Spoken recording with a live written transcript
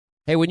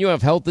Hey, when you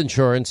have health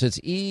insurance, it's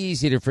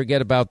easy to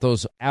forget about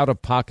those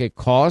out-of-pocket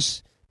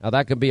costs. Now,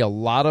 that can be a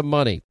lot of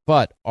money,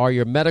 but are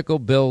your medical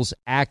bills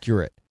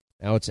accurate?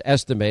 Now, it's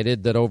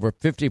estimated that over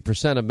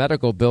 50% of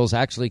medical bills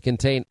actually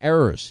contain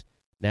errors.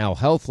 Now,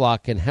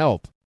 HealthLock can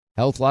help.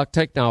 HealthLock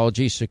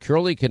technology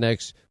securely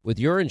connects with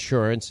your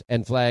insurance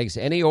and flags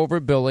any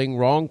overbilling,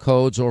 wrong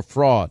codes, or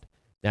fraud.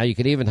 Now, you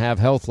can even have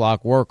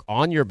HealthLock work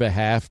on your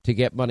behalf to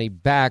get money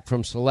back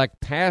from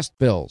select past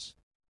bills.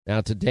 Now,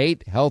 to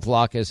date,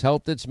 HealthLock has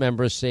helped its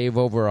members save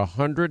over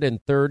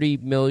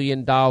 $130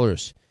 million.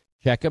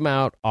 Check them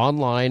out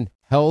online,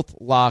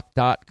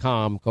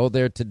 healthlock.com. Go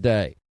there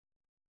today.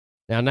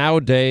 Now,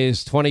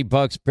 nowadays,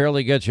 $20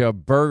 barely gets you a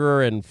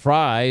burger and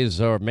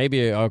fries or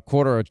maybe a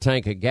quarter of a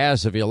tank of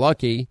gas if you're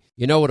lucky.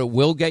 You know what it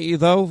will get you,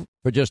 though?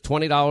 For just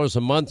 $20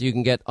 a month, you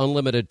can get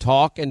unlimited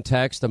talk and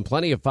text and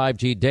plenty of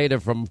 5G data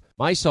from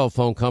my cell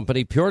phone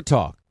company, Pure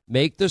Talk.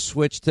 Make the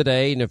switch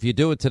today, and if you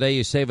do it today,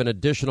 you save an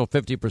additional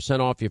 50%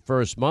 off your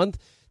first month.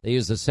 They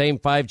use the same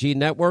 5G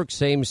network,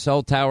 same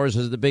cell towers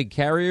as the big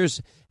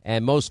carriers,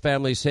 and most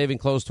families saving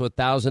close to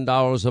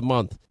 $1,000 a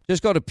month.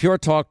 Just go to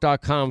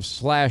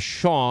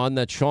puretalk.com/Sean,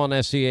 that's Sean,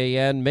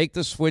 S-E-A-N. Make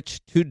the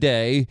switch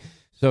today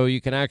so you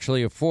can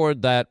actually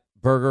afford that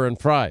burger and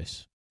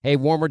fries. Hey,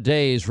 warmer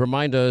days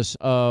remind us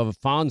of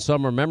fond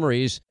summer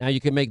memories. Now you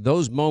can make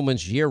those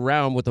moments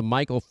year-round with the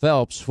Michael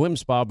Phelps Swim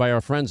Spa by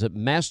our friends at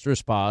Master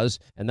Spas,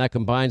 and that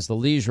combines the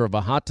leisure of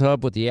a hot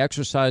tub with the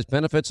exercise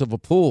benefits of a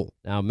pool.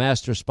 Now,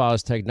 Master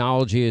Spa's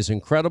technology is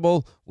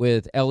incredible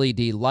with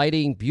LED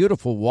lighting,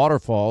 beautiful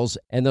waterfalls,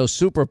 and those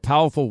super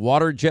powerful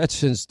water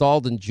jets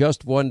installed in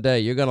just one day.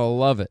 You're going to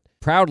love it.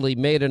 Proudly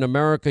made in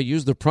America.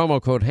 Use the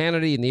promo code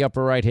Hannity in the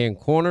upper right-hand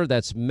corner.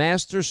 That's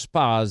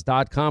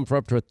masterspas.com for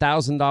up to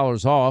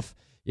 $1,000 off.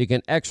 You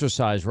can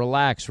exercise,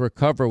 relax,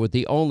 recover with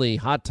the only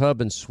hot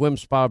tub and swim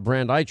spa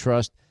brand I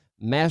trust,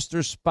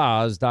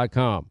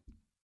 masterspas.com.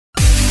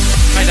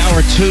 Right,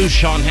 hour two,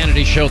 Sean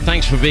Hannity Show.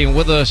 Thanks for being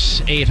with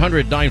us.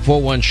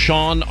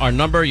 800-941-SEAN, our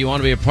number. You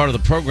want to be a part of the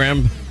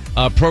program.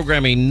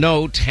 Programming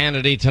note,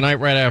 Hannity, tonight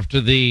right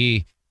after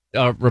the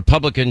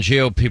Republican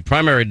GOP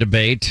primary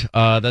debate.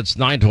 That's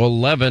 9 to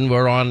 11.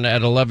 We're on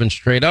at 11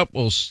 straight up.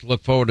 We'll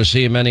look forward to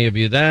seeing many of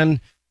you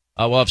then.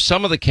 We'll have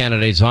some of the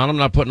candidates on. I'm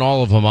not putting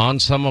all of them on.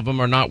 Some of them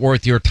are not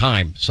worth your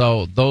time.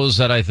 So those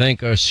that I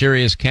think are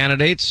serious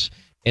candidates,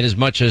 in as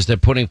much as they're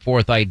putting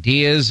forth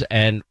ideas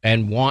and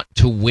want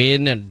to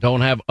win and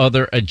don't have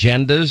other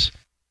agendas,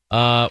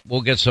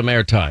 we'll get some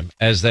airtime,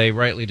 as they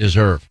rightly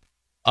deserve.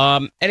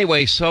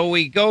 Anyway, so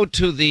we go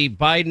to the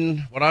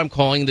Biden, what I'm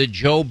calling the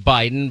Joe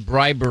Biden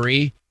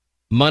bribery,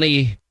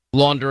 money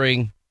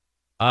laundering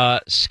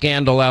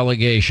scandal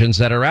allegations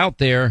that are out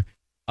there.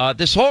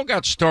 This all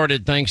got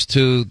started thanks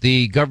to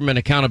the Government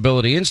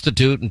Accountability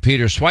Institute and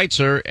Peter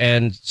Schweizer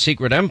and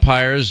Secret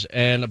Empires,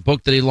 and a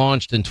book that he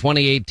launched in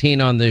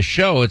 2018 on this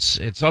show.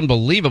 It's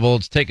unbelievable.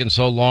 It's taken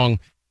so long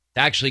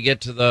to actually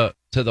get to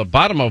the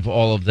bottom of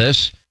all of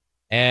this.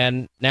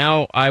 And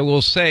now I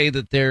will say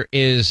that there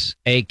is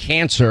a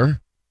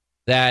cancer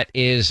that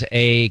is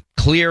a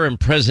clear and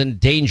present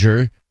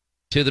danger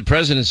to the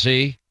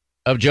presidency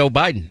of Joe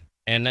Biden.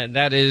 And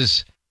that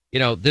is,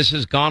 this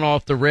has gone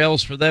off the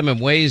rails for them in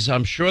ways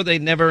I'm sure they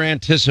never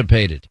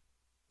anticipated.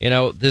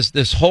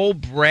 This whole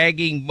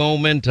bragging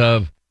moment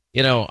of,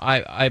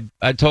 I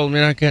told them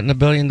you're not getting $1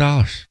 billion.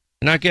 You're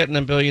not getting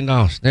 $1 billion.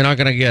 They're not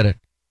going to get it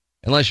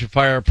unless you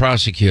fire a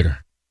prosecutor.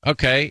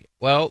 Okay,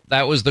 well,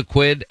 that was the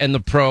quid and the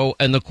pro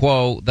and the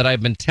quo that I've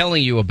been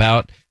telling you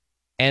about.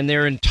 And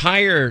their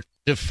entire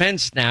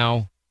defense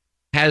now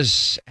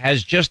has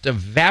just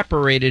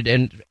evaporated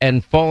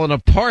and fallen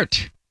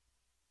apart.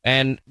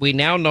 And we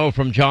now know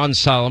from John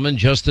Solomon,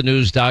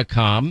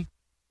 justthenews.com,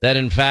 that,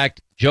 in fact,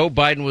 Joe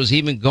Biden was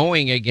even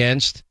going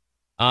against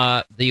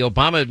the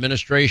Obama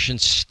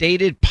administration's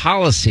stated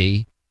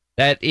policy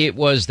that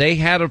they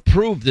had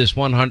approved this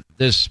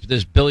this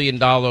 $1 billion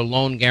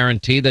loan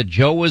guarantee that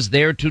Joe was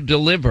there to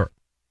deliver.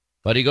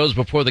 But he goes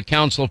before the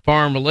Council of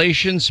Foreign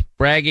Relations,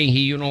 bragging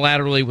he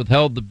unilaterally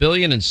withheld the $1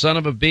 billion, and son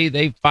of a bee,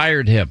 they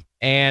fired him.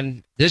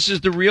 And this is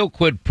the real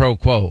quid pro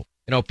quo.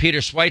 Peter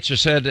Schweizer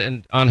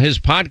said on his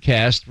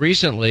podcast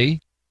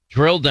recently,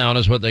 drill down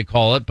is what they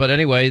call it, but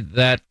anyway,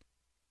 that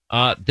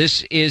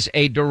this is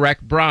a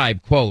direct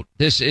bribe, quote.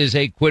 This is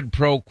a quid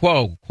pro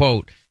quo,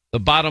 quote. The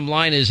bottom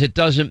line is it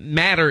doesn't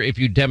matter if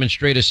you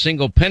demonstrate a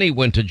single penny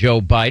went to Joe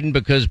Biden,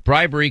 because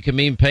bribery can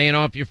mean paying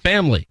off your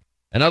family.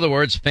 In other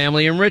words,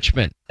 family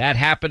enrichment. That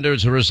happened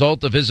as a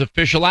result of his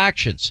official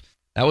actions.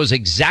 That was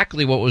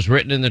exactly what was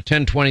written in the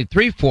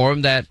 1023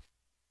 form that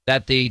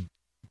the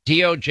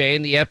DOJ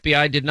and the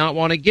FBI did not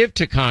want to give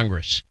to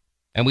Congress.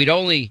 And we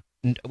only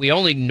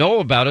know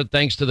about it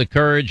thanks to the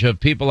courage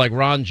of people like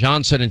Ron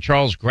Johnson and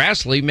Charles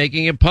Grassley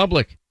making it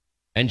public,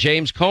 and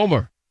James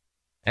Comer.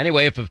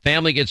 Anyway, if a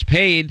family gets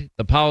paid,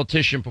 the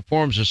politician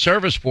performs a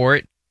service for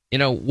it.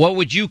 What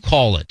would you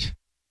call it?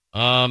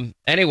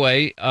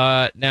 Anyway,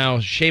 now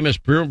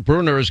Seamus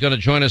Bruner is going to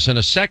join us in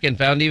a second,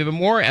 found even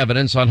more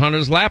evidence on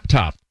Hunter's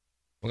laptop.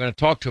 We're going to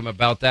talk to him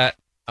about that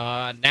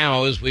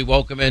now as we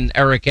welcome in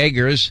Eric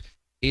Eggers.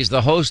 He's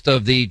the host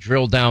of the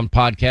Drill Down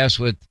podcast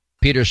with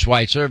Peter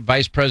Schweitzer,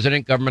 Vice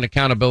President, Government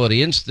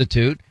Accountability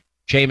Institute.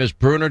 Seamus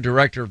Bruner,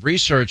 Director of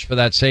Research for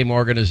that same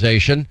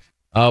organization.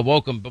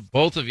 Welcome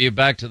both of you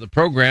back to the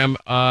program.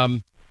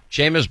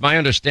 Seamus, my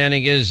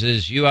understanding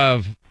is you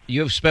have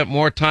spent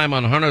more time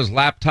on Hunter's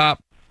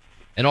laptop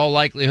in all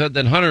likelihood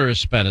than Hunter has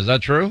spent. Is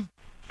that true?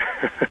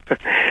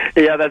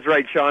 Yeah, that's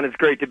right, Sean. It's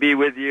great to be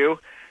with you.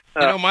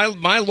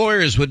 My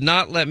lawyers would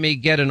not let me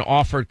get an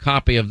offered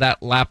copy of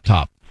that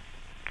laptop.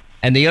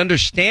 And the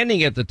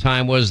understanding at the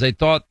time was they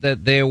thought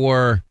that there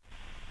were,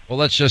 well,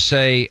 let's just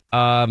say,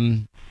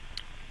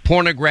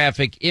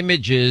 pornographic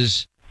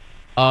images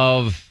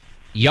of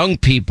young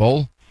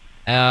people,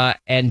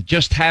 and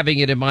just having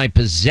it in my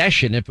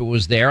possession, if it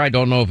was there, I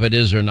don't know if it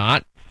is or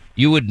not,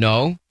 you would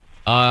know,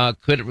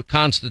 could it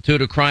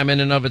constitute a crime in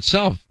and of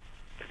itself?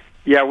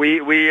 Yeah, we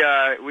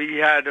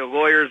had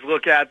lawyers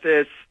look at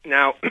this.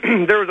 Now,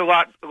 there was a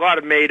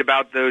lot made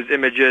about those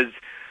images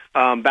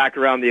back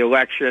around the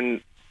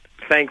election.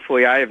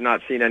 Thankfully, I have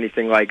not seen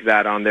anything like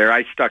that on there.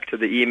 I stuck to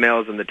the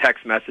emails and the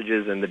text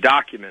messages and the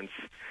documents.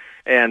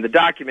 And the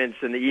documents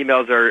and the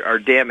emails are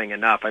damning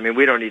enough. I mean,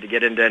 we don't need to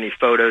get into any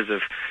photos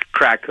of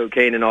crack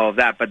cocaine and all of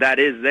that, but that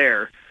is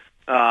there.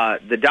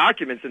 The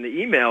documents and the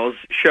emails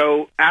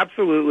show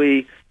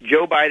absolutely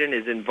Joe Biden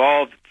is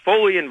involved,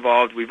 fully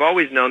involved. We've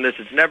always known this.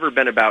 It's never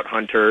been about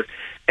Hunter.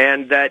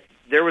 And that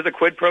there was a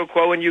quid pro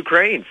quo in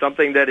Ukraine,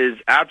 something that is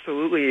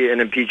absolutely an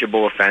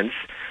impeachable offense.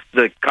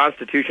 The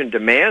Constitution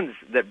demands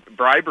that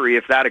bribery,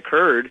 if that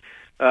occurred,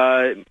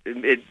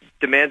 it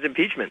demands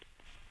impeachment.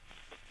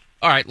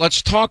 All right,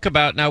 let's talk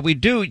about now. We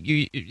do,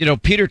 you know,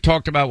 Peter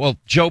talked about, well,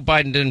 Joe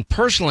Biden didn't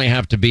personally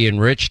have to be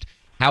enriched.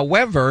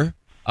 However,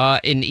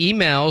 in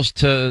emails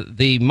to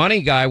the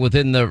money guy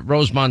within the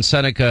Rosemont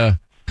Seneca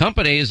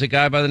company is a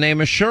guy by the name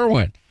of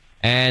Sherwin.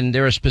 And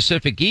there are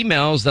specific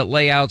emails that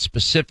lay out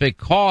specific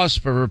costs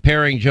for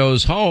repairing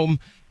Joe's home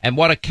and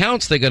what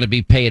accounts they're going to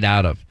be paid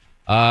out of.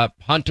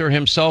 Hunter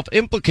himself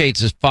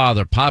implicates his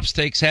father. Pops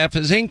takes half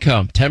his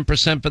income,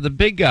 10% for the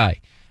big guy.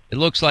 It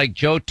looks like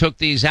Joe took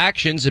these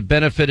actions. It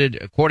benefited,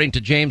 according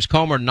to James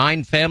Comer,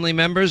 9 family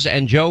members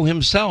and Joe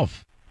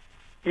himself.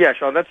 Yeah,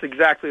 Sean, that's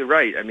exactly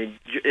right. I mean,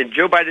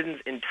 Joe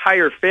Biden's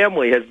entire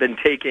family has been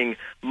taking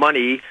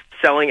money,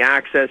 selling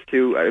access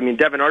to, I mean,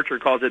 Devin Archer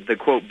calls it the,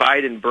 quote,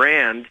 Biden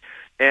brand.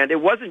 And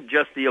it wasn't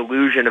just the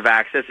illusion of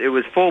access. It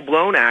was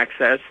full-blown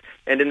access.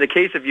 And in the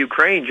case of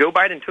Ukraine, Joe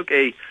Biden took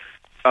a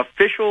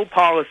official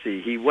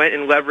policy. He went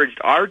and leveraged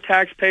our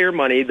taxpayer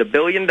money, the $1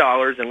 billion,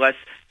 unless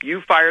you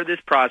fire this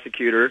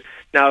prosecutor.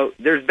 Now,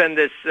 there's been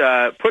this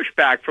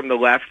pushback from the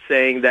left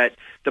saying that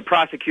the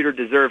prosecutor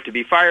deserved to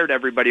be fired.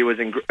 Everybody was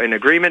in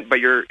agreement,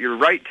 but you're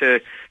right to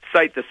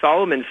cite the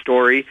Solomon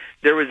story.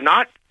 There was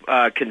not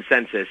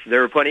consensus. There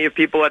were plenty of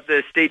people at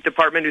the State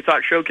Department who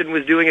thought Shokin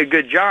was doing a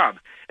good job.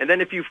 And then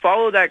if you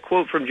follow that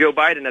quote from Joe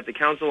Biden at the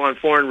Council on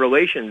Foreign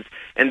Relations,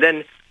 and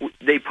then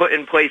they put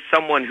in place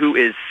someone who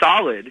is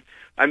solid,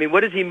 I mean, what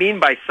does he mean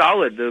by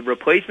solid? The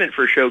replacement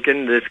for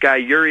Shokin, this guy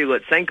Yuri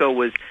Lutsenko,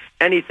 was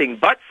anything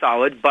but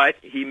solid, but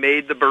he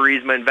made the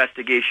Burisma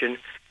investigation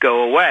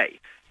go away.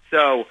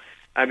 So,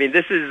 I mean,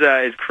 this is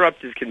as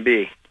corrupt as can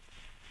be.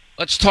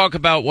 Let's talk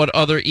about what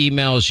other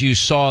emails you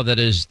saw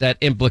that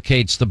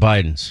implicates the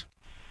Bidens.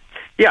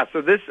 Yeah,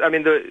 so this, I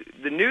mean,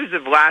 the news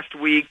of last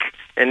week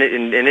and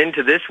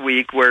into this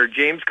week, where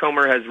James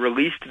Comer has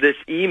released this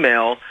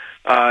email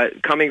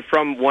coming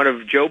from one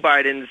of Joe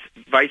Biden's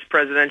vice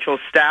presidential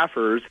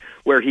staffers,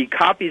 where he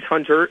copies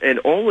Hunter and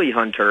only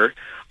Hunter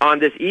on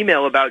this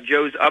email about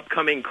Joe's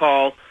upcoming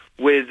call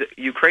with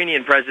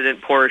Ukrainian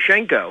President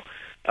Poroshenko.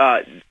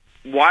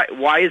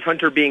 Why is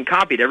Hunter being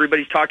copied?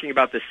 Everybody's talking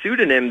about the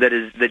pseudonym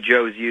that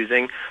Joe's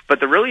using, but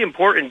the really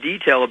important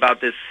detail about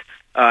this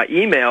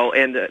email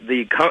and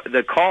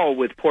the call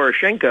with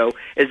Poroshenko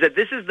is that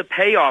this is the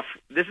payoff.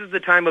 This is the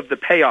time of the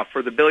payoff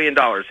for the $1 billion.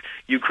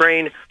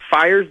 Ukraine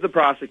fires the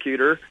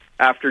prosecutor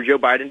after Joe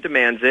Biden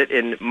demands it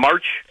in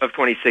March of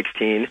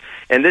 2016.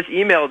 And this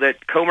email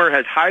that Comer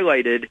has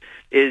highlighted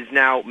is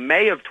now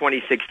May of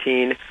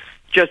 2016.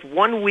 Just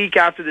 1 week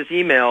after this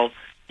email,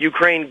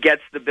 Ukraine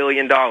gets the $1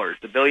 billion, the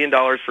 $1 billion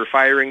for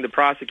firing the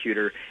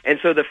prosecutor. And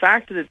so the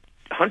fact that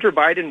Hunter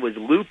Biden was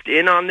looped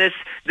in on this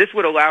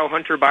would allow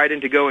Hunter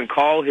Biden to go and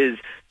call his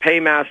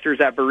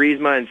paymasters at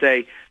Burisma and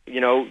say, you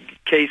know,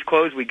 case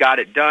closed, we got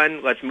it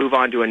done, let's move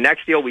on to a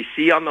next deal. We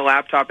see on the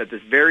laptop at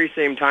this very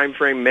same time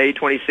frame, May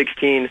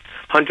 2016,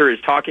 Hunter is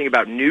talking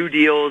about new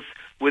deals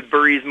with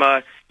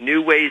Burisma,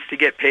 new ways to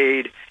get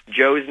paid.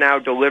 Joe's now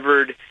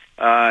delivered.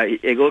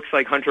 It looks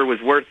like Hunter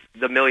was worth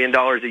the $1 million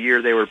a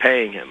year they were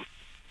paying him.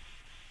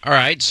 All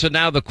right, so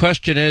now the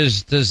question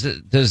is,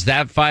 does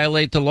that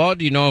violate the law?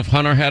 Do you know if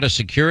Hunter had a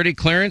security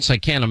clearance? I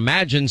can't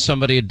imagine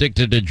somebody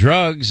addicted to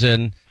drugs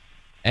and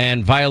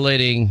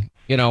violating,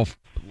 you know,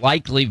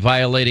 likely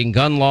violating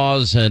gun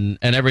laws and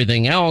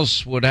everything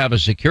else would have a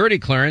security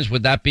clearance.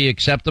 Would that be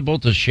acceptable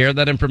to share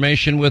that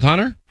information with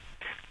Hunter?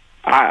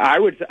 I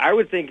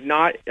would think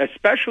not,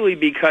 especially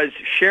because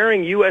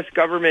sharing U.S.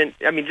 government.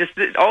 I mean,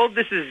 all of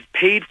this is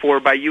paid for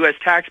by U.S.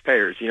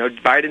 taxpayers. You know,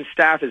 Biden's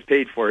staff is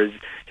paid for,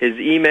 his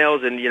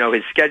emails and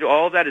his schedule.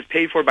 All of that is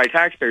paid for by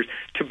taxpayers.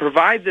 To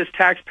provide this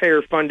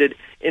taxpayer-funded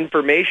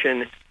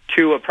information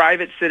to a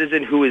private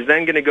citizen who is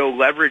then going to go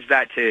leverage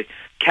that to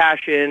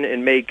cash in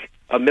and make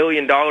 $1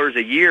 million a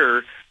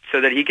year, so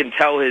that he can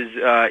tell his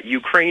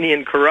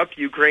corrupt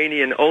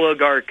Ukrainian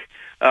oligarch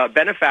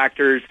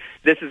benefactors,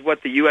 this is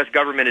what the U.S.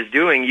 government is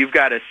doing. You've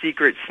got a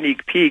secret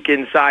sneak peek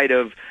inside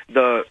of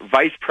the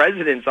vice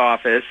president's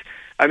office.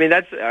 I mean,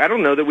 I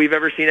don't know that we've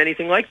ever seen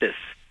anything like this.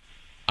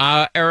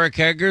 Eric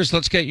Eggers,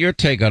 let's get your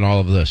take on all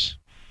of this.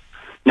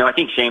 No, I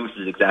think Seamus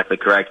is exactly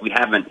correct. We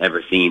haven't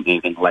ever seen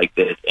anything like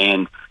this,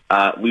 and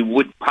we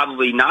would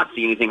probably not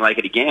see anything like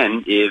it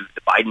again if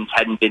the Bidens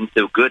hadn't been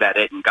so good at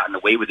it and gotten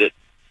away with it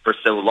for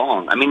so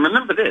long. I mean,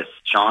 remember this,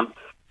 Sean.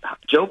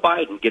 Joe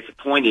Biden gets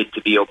appointed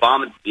to be the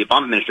Obama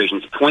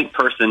administration's point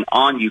person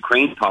on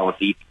Ukraine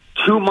policy.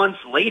 2 months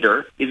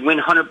later is when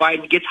Hunter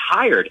Biden gets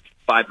hired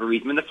by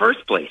Burisma in the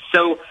first place.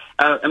 So,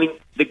 I mean,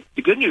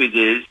 the good news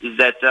is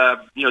that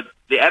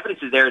the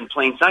evidence is there in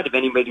plain sight if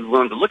anybody's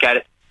willing to look at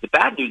it. The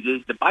bad news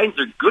is the Bidens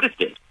are good at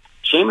this.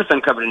 Seamus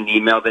uncovered in an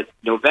email that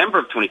November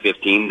of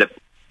 2015 that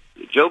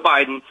Joe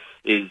Biden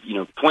is,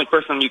 point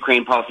person on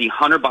Ukraine policy.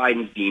 Hunter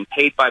Biden's being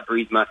paid by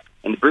Burisma,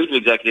 and the Burisma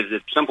executives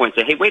at some point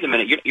say, hey, wait a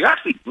minute, you're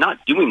actually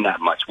not doing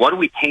that much. What are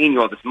we paying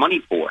you all this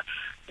money for?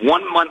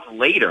 1 month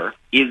later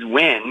is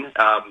when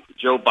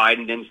Joe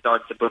Biden then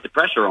starts to put the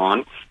pressure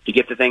on to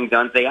get the thing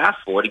done they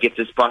asked for, to get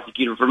this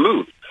prosecutor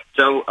removed.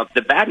 So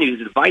the bad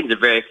news is the Bidens are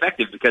very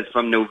effective, because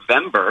from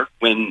November,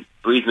 when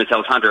Burisma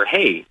tells Hunter,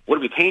 hey, what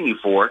are we paying you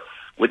for?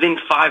 Within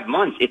 5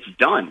 months, it's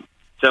done.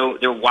 So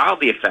they're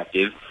wildly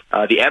effective.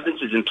 The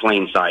evidence is in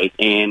plain sight,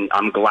 and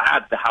I'm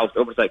glad the House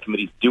Oversight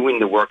Committee is doing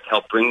the work to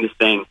help bring this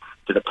thing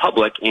to the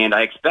public. And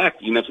I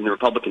expect, you mentioned the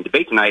Republican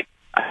debate tonight,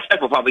 I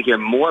expect we'll probably hear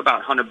more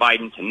about Hunter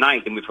Biden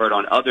tonight than we've heard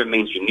on other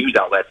mainstream news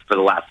outlets for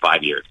the last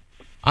 5 years.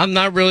 I'm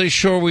not really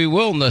sure we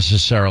will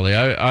necessarily.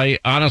 I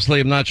honestly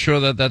am not sure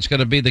that that's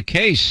going to be the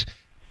case.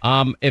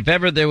 If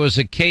ever there was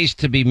a case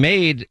to be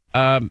made,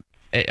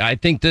 I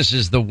think this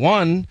is the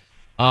one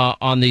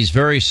on these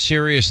very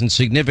serious and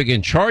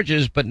significant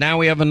charges. But now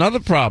we have another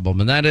problem,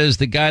 and that is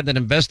the guy that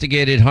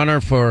investigated Hunter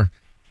for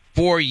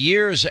 4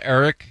 years,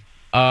 Eric,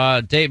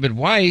 David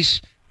Weiss.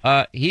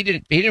 He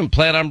didn't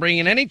plan on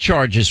bringing any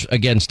charges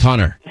against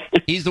Hunter.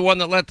 He's the one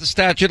that let the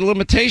statute of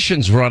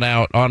limitations run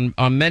out on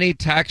many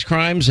tax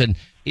crimes, and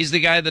he's the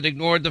guy that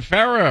ignored the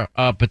FARA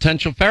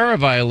potential FARA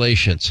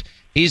violations.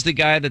 He's the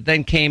guy that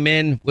then came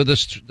in with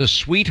the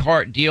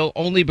sweetheart deal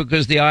only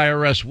because the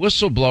IRS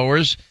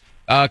whistleblowers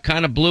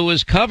kind of blew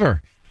his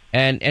cover.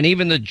 And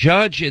even the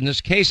judge in this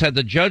case, had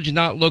the judge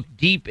not looked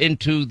deep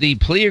into the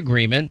plea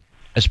agreement,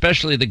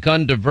 especially the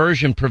gun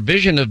diversion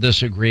provision of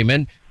this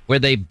agreement, where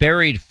they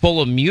buried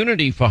full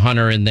immunity for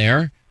Hunter in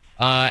there.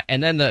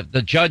 And then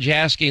the judge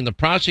asking the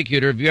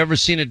prosecutor, have you ever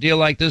seen a deal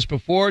like this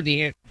before?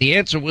 The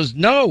answer was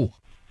no.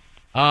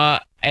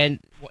 And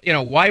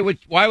why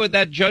would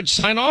that judge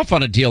sign off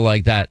on a deal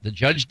like that? The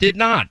judge did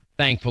not,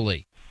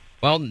 thankfully.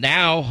 Well,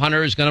 now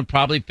Hunter is going to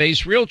probably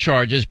face real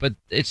charges, but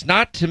it's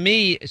not, to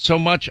me, so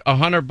much a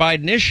Hunter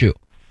Biden issue.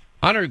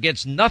 Hunter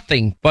gets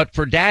nothing but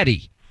for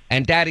Daddy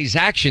and Daddy's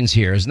actions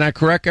here. Isn't that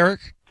correct,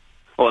 Eric?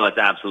 Well, that's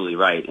absolutely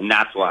right. And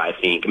that's why I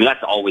think,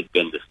 that's always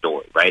been the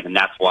story, right? And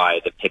that's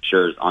why the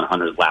pictures on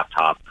Hunter's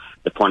laptop,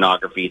 the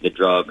pornography, the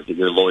drugs that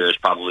your lawyers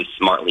probably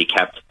smartly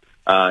kept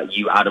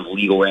you out of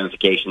legal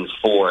ramifications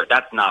for,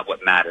 that's not what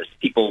matters.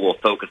 People will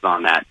focus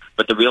on that.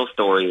 But the real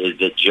story is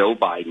that Joe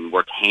Biden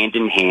worked hand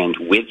in hand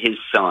with his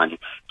son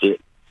to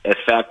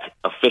affect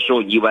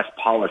official U.S.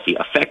 policy,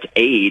 affect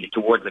aid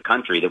towards the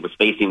country that was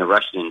facing a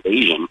Russian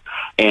invasion,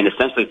 and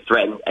essentially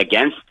threatened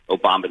against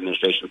Obama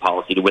administration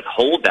policy to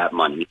withhold that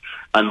money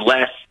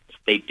unless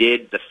they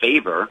did the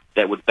favor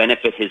that would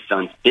benefit his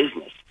son's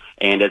business.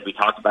 And as we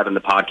talked about in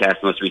the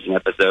podcast most recent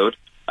episode,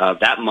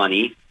 that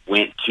money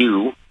went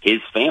to his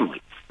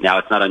family. Now,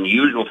 it's not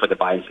unusual for the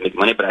Bidens to make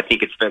money, but I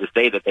think it's fair to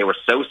say that they were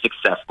so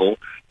successful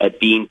at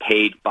being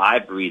paid by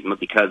Burisma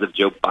because of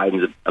Joe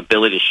Biden's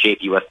ability to shape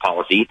U.S.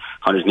 policy.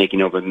 Hunter's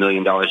making over $1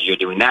 million a year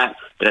doing that.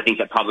 But I think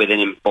that probably then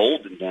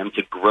emboldened them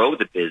to grow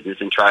the business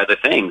and try other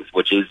things,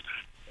 which is,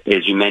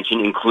 as you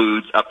mentioned,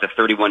 includes up to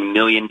 $31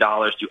 million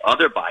to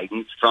other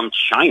Bidens from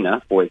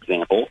China, for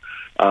example,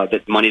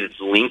 that money that's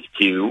linked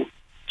to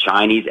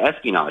Chinese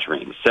espionage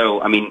rings.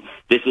 So,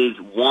 this is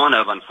one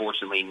of,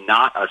 unfortunately,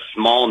 not a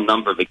small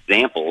number of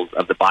examples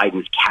of the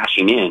Bidens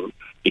cashing in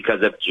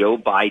because of Joe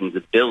Biden's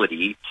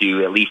ability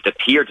to at least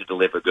appear to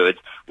deliver goods.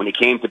 When it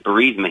came to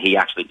Burisma, he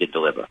actually did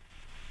deliver.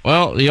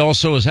 Well, he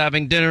also was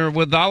having dinner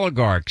with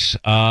oligarchs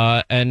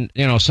and,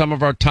 some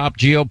of our top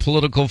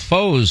geopolitical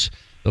foes.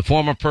 The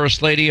former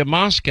First Lady of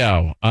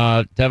Moscow,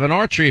 Devon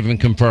Archer, even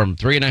confirmed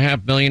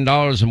 $3.5 million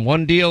in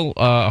one deal,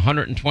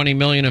 $120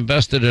 million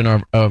invested in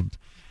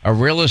a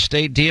real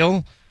estate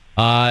deal.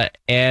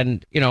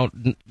 And,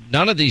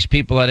 none of these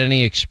people had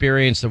any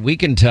experience that we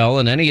can tell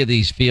in any of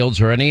these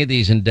fields or any of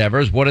these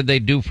endeavors. What did they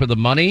do for the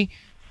money?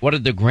 What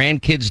did the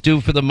grandkids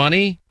do for the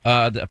money?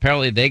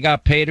 Apparently they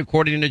got paid,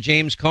 according to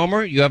James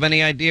Comer. You have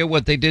any idea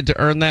what they did to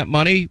earn that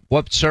money?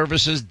 What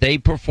services they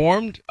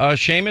performed,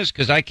 Seamus?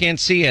 Because I can't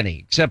see any,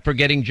 except for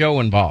getting Joe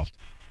involved.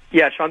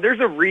 Yeah, Sean, there's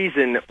a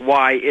reason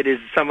why it is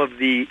some of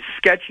the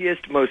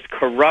sketchiest, most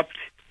corrupt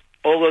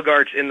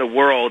oligarchs in the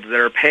world that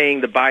are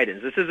paying the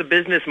Bidens. This is a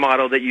business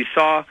model that you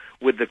saw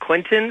with the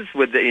Clintons.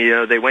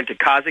 They went to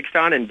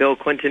Kazakhstan, and Bill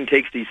Clinton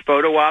takes these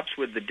photo ops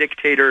with the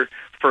dictator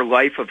for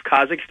life of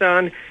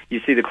Kazakhstan.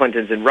 You see the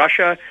Clintons in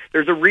Russia.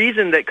 There's a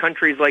reason that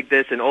countries like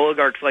this and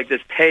oligarchs like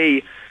this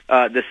pay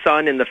the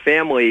son and the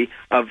family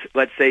of,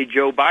 let's say,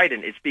 Joe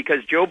Biden. It's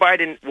because Joe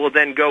Biden will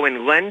then go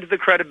and lend the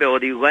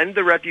credibility, lend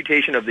the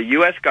reputation of the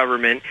U.S.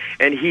 government,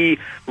 and he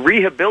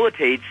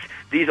rehabilitates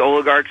these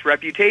oligarchs'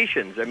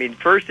 reputations. I mean,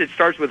 first it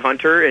starts with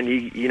Hunter, and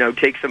he,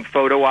 takes some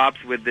photo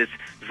ops with this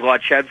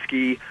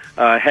Zlochevsky,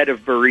 head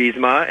of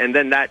Burisma, and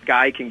then that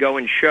guy can go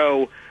and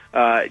show,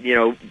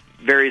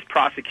 various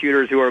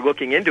prosecutors who are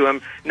looking into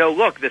him, no,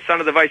 look, the son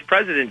of the vice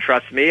president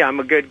trusts me, I'm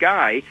a good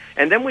guy.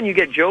 And then when you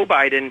get Joe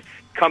Biden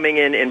coming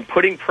in and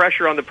putting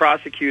pressure on the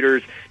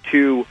prosecutors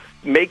to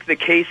make the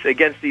case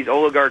against these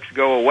oligarchs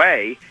go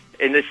away,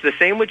 and it's the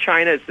same with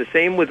China, it's the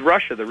same with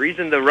Russia. The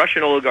reason the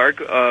Russian oligarch,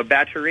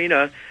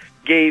 Baturina,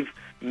 gave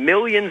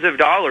millions of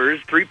dollars,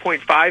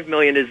 $3.5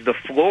 million is the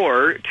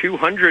floor,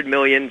 $200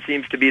 million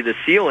seems to be the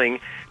ceiling,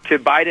 to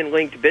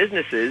Biden-linked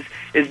businesses,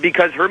 is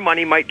because her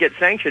money might get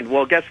sanctioned.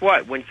 Well, guess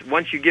what?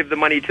 Once you give the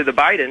money to the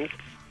Bidens,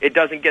 it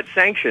doesn't get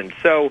sanctioned.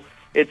 So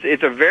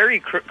it's a very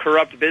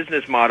corrupt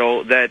business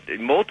model that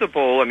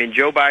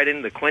Joe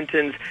Biden, the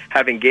Clintons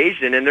have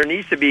engaged in, and there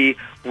needs to be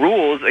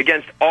rules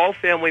against all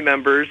family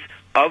members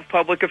of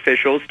public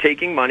officials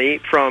taking money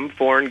from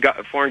foreign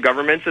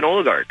governments and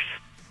oligarchs.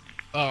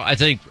 I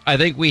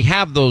think we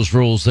have those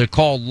rules. They're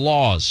called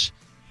laws.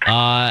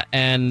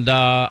 And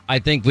I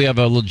think we have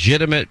a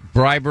legitimate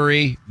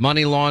bribery,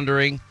 money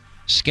laundering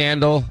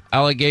scandal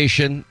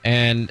allegation,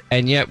 and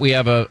yet we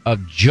have a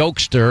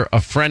jokester, a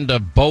friend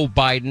of Beau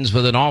Biden's,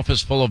 with an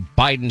office full of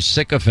Biden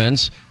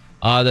sycophants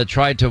that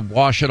tried to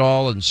wash it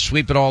all and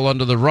sweep it all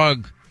under the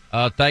rug.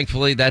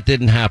 Thankfully, that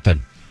didn't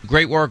happen.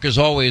 Great work as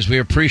always. We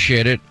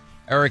appreciate it.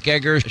 Eric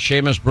Eggers,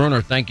 Seamus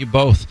Bruner, thank you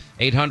both.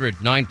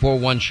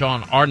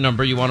 800-941-SEAN, our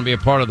number. You want to be a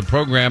part of the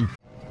program.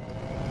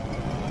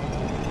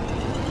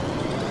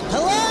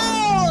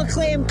 Hello,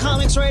 acclaimed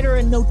comics writer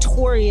and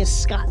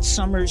notorious Scott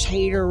Summers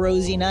hater,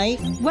 Rosie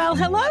Knight. Well,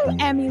 hello,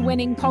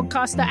 Emmy-winning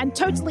podcaster and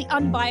totally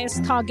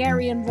unbiased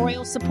Targaryen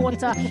royal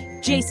supporter,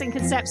 Jason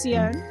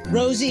Concepcion.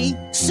 Rosie,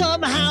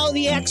 somehow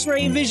the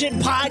X-Ray Vision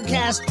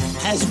podcast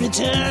has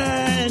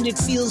returned. It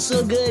feels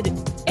so good.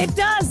 It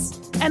does.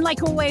 And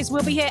like always,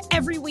 we'll be here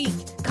every week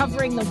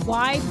covering the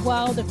wide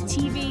world of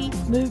TV,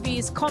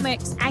 movies,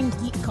 comics, and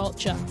geek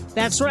culture.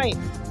 That's right.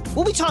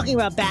 We'll be talking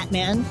about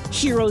Batman,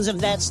 heroes of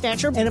that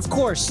stature, and of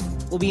course,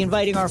 we'll be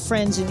inviting our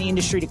friends in the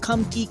industry to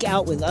come geek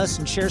out with us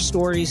and share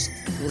stories.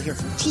 We'll hear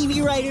from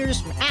TV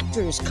writers, from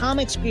actors,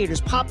 comics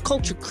creators, pop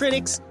culture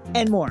critics,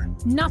 and more.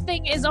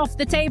 Nothing is off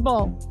the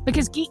table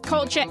because geek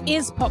culture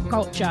is pop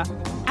culture,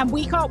 and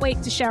we can't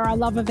wait to share our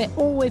love of it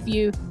all with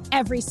you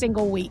every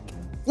single week.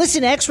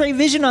 Listen to X-Ray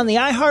Vision on the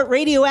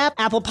iHeartRadio app,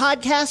 Apple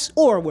Podcasts,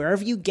 or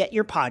wherever you get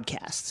your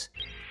podcasts.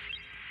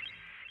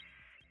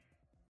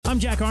 I'm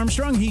Jack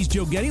Armstrong. He's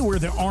Joe Getty. We're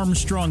the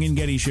Armstrong and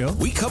Getty Show.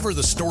 We cover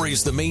the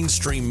stories the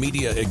mainstream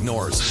media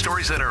ignores.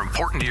 Stories that are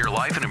important to your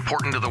life and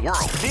important to the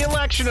world. The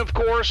election, of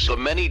course. The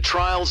many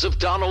trials of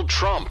Donald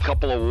Trump.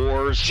 Couple of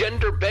wars.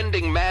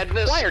 Gender-bending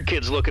madness. Why are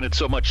kids looking at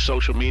so much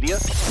social media?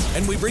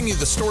 And we bring you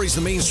the stories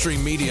the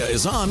mainstream media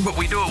is on, but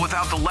we do it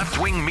without the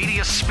left-wing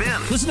media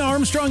spin. Listen to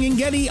Armstrong and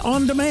Getty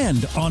on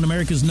demand on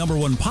America's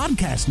 #1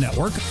 podcast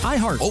network,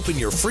 iHeart. Open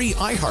your free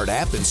iHeart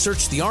app and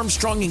search the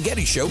Armstrong and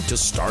Getty Show to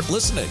start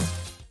listening.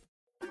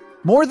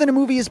 More Than a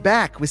Movie is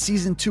back with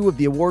Season 2 of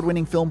the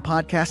award-winning film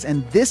podcast,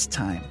 and this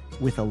time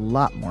with a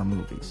lot more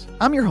movies.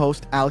 I'm your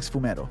host, Alex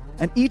Fumero,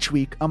 and each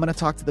week I'm going to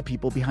talk to the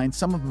people behind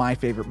some of my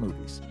favorite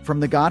movies.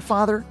 From The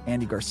Godfather,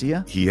 Andy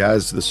Garcia. He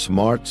has the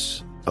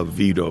smarts of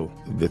Vito,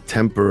 the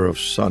temper of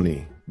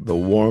Sonny, the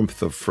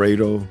warmth of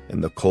Fredo,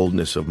 and the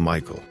coldness of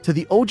Michael. To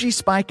the OG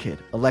Spy Kid,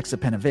 Alexa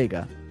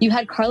Penavega. You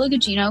had Carla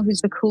Gugino,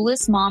 who's the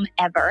coolest mom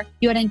ever.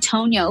 You had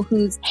Antonio,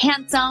 who's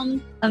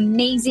handsome,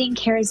 amazing,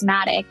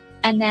 charismatic.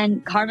 And then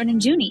Carmen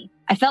and Junie.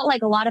 I felt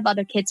like a lot of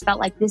other kids felt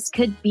like this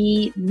could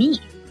be me.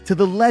 To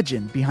the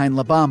legend behind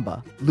La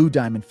Bamba, Lou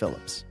Diamond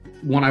Phillips.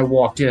 When I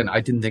walked in, I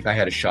didn't think I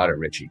had a shot at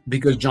Richie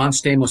because John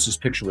Stamos'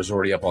 picture was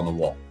already up on the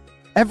wall.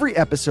 Every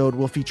episode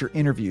will feature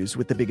interviews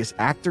with the biggest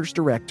actors,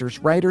 directors,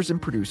 writers, and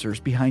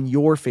producers behind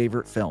your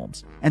favorite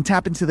films and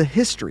tap into the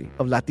history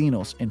of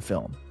Latinos in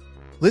film.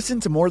 Listen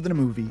to More Than a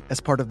Movie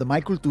as part of the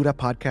My Cultura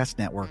Podcast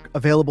Network,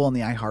 available on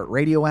the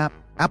iHeartRadio app,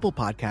 Apple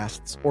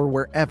Podcasts, or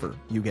wherever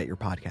you get your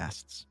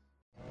podcasts.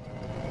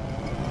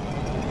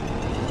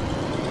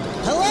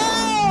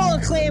 Hello,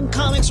 acclaimed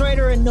comics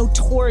writer and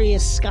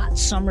notorious Scott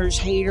Summers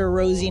hater,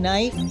 Rosie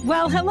Knight.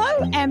 Well,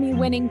 hello,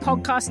 Emmy-winning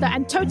podcaster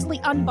and totally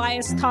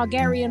unbiased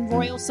Targaryen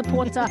royal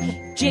supporter,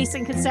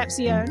 Jason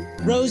Concepcion.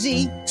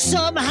 Rosie,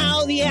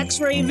 somehow the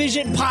X-Ray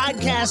Vision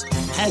podcast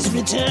has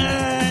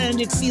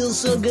returned. It feels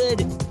so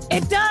good.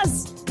 It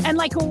does. And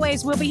like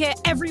always, we'll be here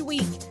every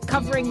week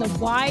covering the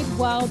wide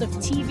world of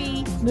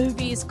TV,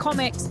 movies,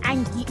 comics,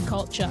 and geek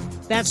culture.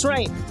 That's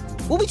right.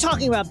 We'll be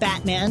talking about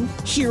Batman,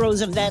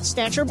 heroes of that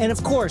stature, and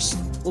of course,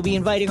 we'll be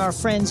inviting our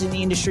friends in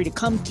the industry to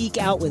come geek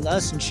out with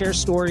us and share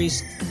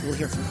stories. We'll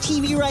hear from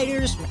TV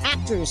writers, from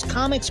actors,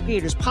 comics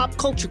creators, pop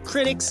culture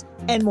critics,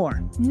 and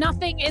more.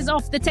 Nothing is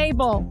off the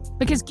table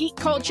because geek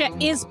culture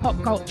is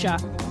pop culture,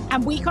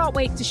 and we can't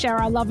wait to share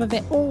our love of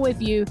it all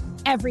with you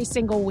every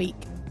single week.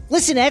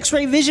 Listen to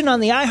X-Ray Vision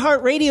on the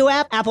iHeartRadio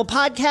app, Apple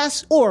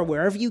Podcasts, or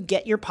wherever you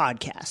get your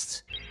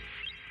podcasts.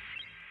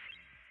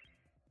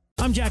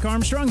 I'm Jack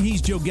Armstrong. He's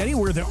Joe Getty.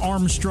 We're the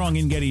Armstrong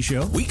and Getty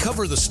Show. We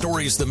cover the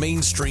stories the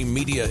mainstream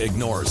media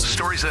ignores.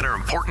 Stories that are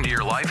important to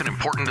your life and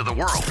important to the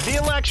world. The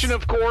election,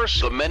 of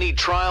course. The many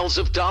trials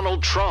of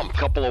Donald Trump.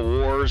 Couple of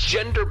wars.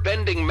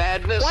 Gender-bending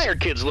madness. Why are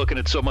kids looking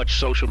at so much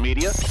social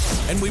media?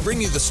 And we bring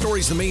you the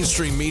stories the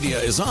mainstream media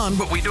is on,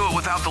 but we do it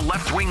without the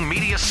left-wing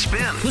media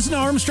spin. Listen to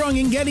Armstrong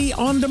and Getty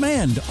on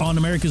demand on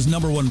America's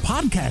 #1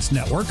 podcast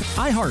network,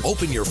 iHeart.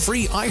 Open your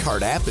free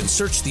iHeart app and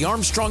search The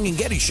Armstrong and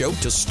Getty Show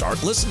to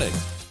start listening.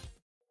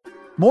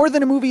 More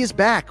Than a Movie is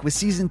back with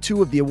Season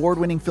 2 of the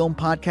award-winning film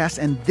podcast,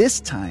 and this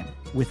time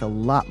with a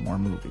lot more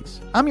movies.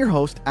 I'm your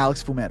host,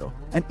 Alex Fumero,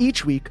 and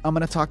each week I'm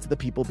going to talk to the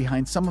people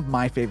behind some of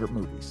my favorite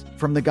movies.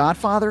 From The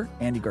Godfather,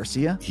 Andy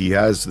Garcia. He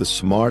has the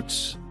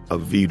smarts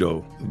of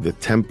Vito, the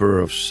temper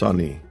of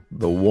Sonny,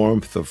 the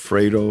warmth of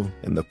Fredo,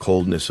 and the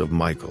coldness of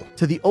Michael.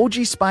 To the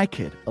OG Spy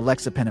Kid,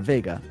 Alexa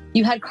Penavega.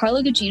 You had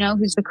Carla Gugino,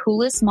 who's the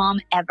coolest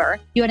mom ever.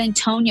 You had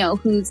Antonio,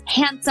 who's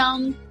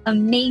handsome,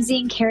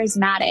 amazing,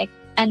 charismatic.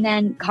 And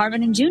then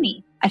Carmen and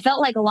Junie. I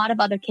felt like a lot of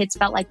other kids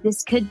felt like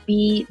this could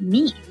be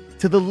me.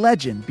 To the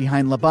legend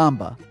behind La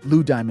Bamba,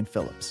 Lou Diamond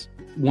Phillips.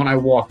 When I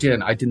walked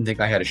in, I didn't think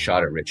I had a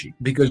shot at Richie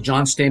because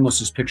John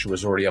Stamos' picture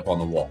was already up on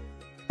the wall.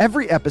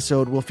 Every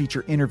episode will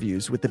feature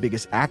interviews with the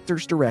biggest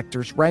actors,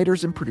 directors,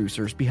 writers, and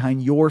producers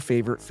behind your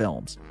favorite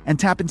films and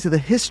tap into the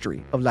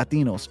history of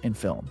Latinos in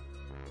film.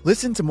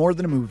 Listen to More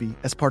Than a Movie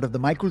as part of the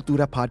My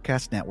Cultura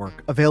podcast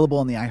network, available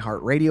on the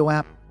iHeartRadio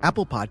app,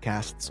 Apple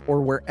Podcasts,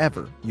 or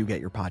wherever you get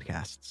your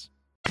podcasts.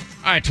 All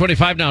right,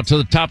 25 now to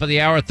the top of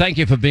the hour. Thank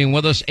you for being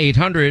with us.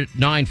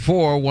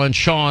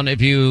 800-941-SEAN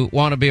if you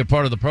want to be a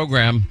part of the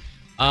program.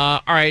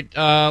 All right,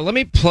 let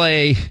me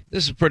play.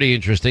 This is pretty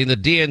interesting. The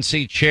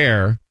DNC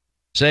chair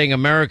saying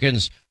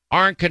Americans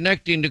aren't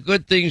connecting to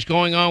good things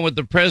going on with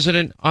the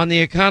president on the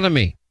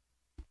economy.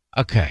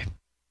 Okay,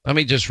 let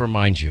me just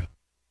remind you.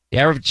 The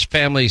average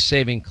family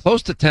saving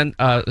close to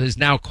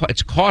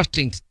it's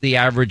costing the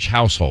average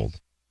household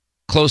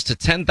close to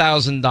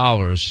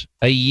 $10,000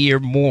 a year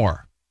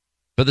more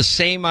for the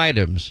same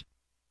items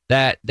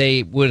that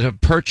they would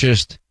have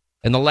purchased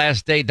in the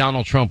last day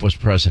Donald Trump was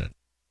president.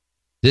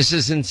 This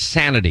is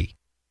insanity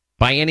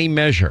by any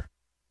measure.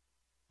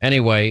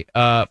 Anyway,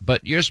 but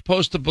you're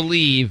supposed to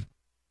believe,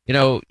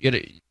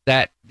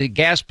 that the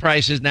gas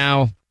prices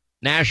now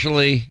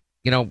nationally,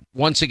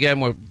 once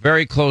again, we're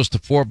very close to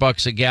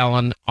 $4 a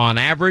gallon on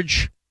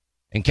average.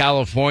 In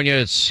California,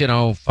 it's,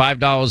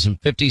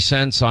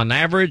 $5.50 on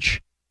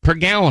average per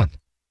gallon.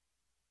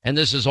 And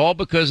this is all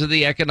because of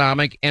the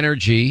economic,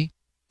 energy,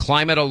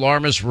 climate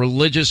alarmist,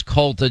 religious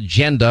cult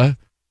agenda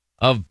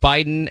of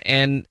Biden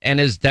and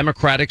his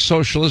Democratic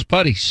Socialist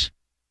buddies.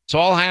 It's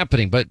all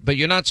happening, but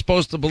you're not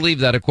supposed to believe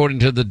that, according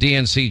to the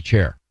DNC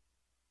chair.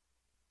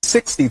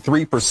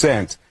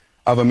 63%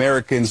 of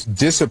Americans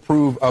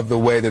disapprove of the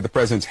way that the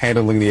president's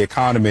handling the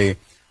economy.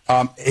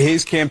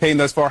 His campaign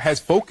thus far has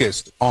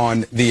focused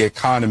on the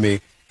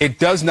economy. It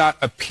does not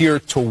appear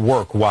to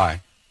work.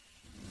 Why?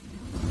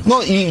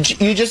 Well, you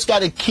just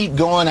got to keep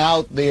going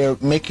out there,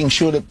 making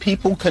sure that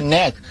people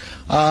connect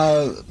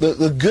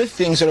the good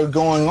things that are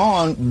going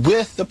on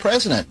with the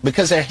president,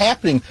 because they're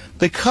happening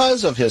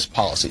because of his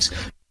policies.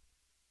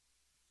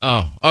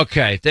 Oh,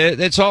 okay.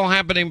 It's all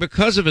happening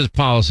because of his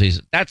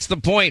policies. That's the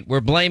point.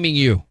 We're blaming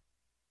you.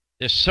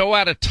 They're so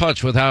out of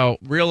touch with how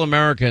real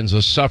Americans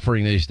are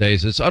suffering these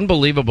days. It's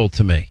unbelievable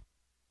to me.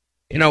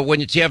 When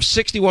you have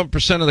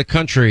 61% of the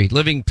country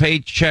living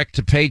paycheck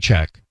to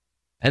paycheck,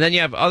 and then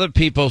you have other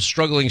people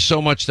struggling so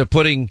much they're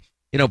putting,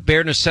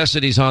 bare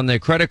necessities on their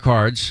credit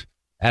cards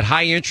at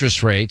high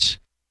interest rates.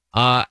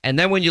 And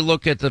then when you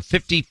look at the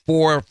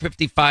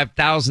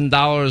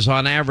 $55,000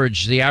 on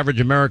average, the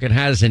average American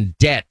has in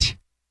debt.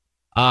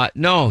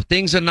 No,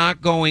 things are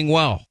not going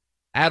well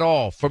at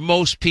all for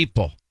most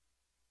people.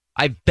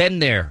 I've been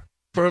there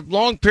for a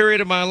long period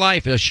of my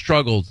life. I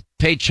struggled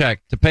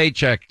paycheck to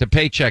paycheck to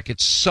paycheck.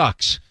 It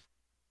sucks.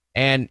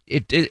 And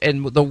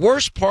and the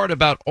worst part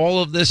about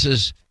all of this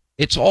is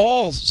it's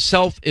all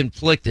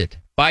self-inflicted.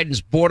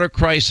 Biden's border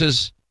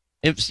crisis,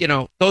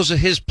 those are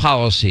his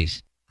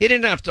policies. He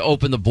didn't have to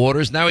open the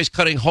borders. Now he's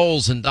cutting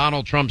holes in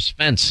Donald Trump's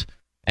fence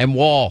and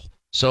wall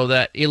so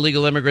that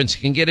illegal immigrants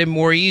can get in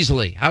more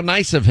easily. How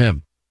nice of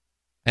him.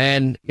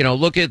 And,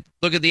 look at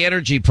the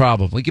energy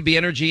problem. We could be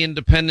energy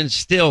independent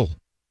still.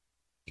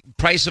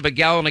 Price of a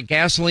gallon of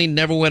gasoline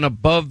never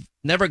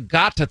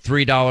got to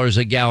 $3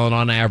 a gallon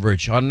on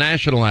average, on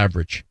national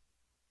average.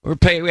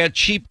 We had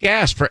cheap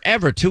gas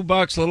forever,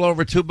 $2, a little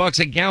over $2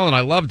 a gallon.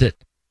 I loved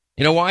it.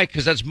 You know why?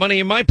 Because that's money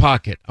in my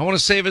pocket. I want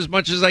to save as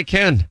much as I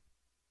can.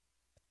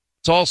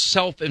 It's all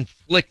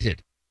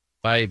self-inflicted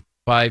by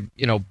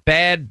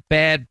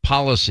bad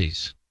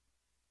policies.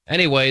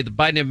 Anyway, the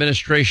Biden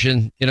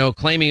administration,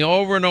 claiming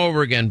over and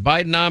over again,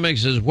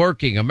 Bidenomics is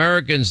working.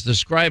 Americans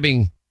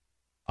describing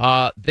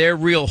their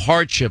real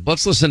hardship.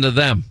 Let's listen to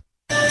them.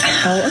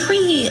 How are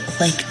we,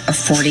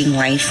 affording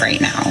life right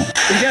now?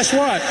 And guess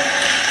what?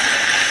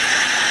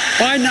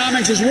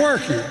 Bidenomics is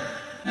working.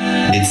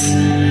 It's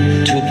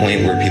to a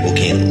point where people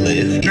can't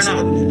live. You're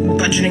not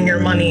budgeting your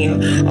money.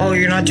 Oh,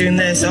 you're not doing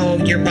this. Oh,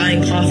 you're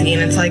buying coffee.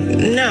 And it's like,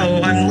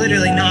 no, I'm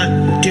literally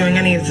not doing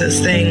any of those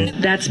things.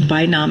 That's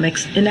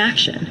Bidenomics in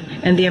action.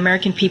 And the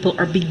American people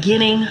are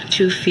beginning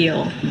to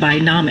feel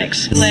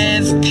Bidenomics.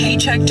 Live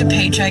paycheck to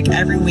paycheck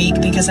every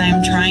week because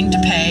I'm trying to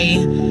pay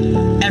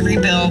every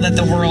bill that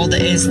the world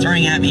is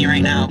throwing at me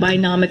right now.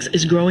 Bidenomics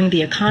is growing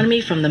the economy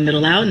from the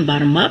middle out and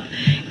bottom up.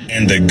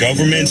 And the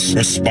government's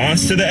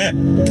response to that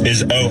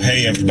is, oh,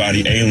 hey,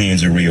 everybody,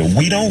 aliens are real.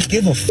 We don't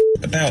give a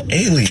about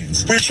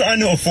aliens. We're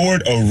trying to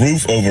afford a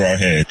roof over our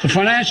head. The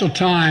Financial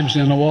Times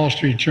and the Wall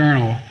Street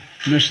Journal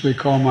initially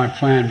called my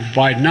plan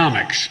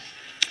Bidenomics.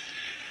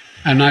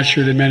 I'm not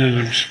sure they meant it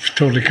in a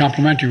totally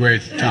complimentary way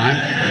at the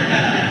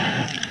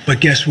time. But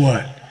guess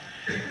what?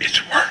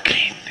 It's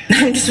working.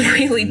 I'm just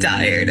really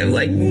tired of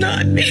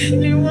not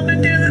being able to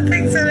do the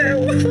things that I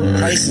want.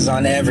 Prices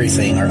on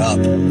everything are up,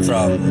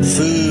 from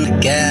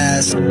food,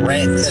 gas,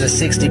 rent. Instead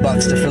of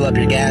 $60 to fill up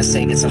your gas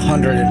tank, it's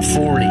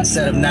 $140.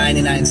 Instead of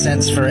 99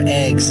 cents for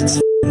eggs, it's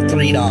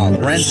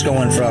 $3. Rent's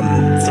going from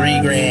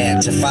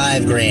 $3,000 to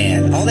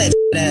 $5,000. All that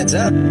adds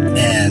up,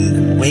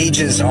 and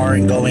wages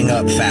aren't going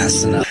up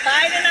fast enough.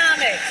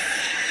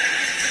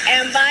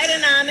 And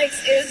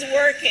Bidenomics is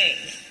working.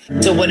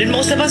 So what did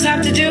most of us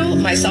have to do,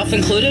 myself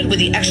included, with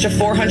the extra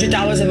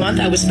 $400 a month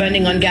I was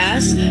spending on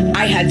gas?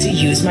 I had to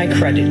use my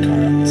credit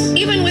cards.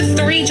 Even with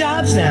 3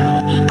 jobs now,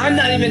 I'm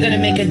not even going to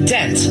make a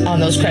dent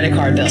on those credit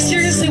card bills. I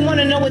seriously want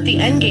to know what the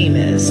end game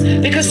is,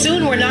 because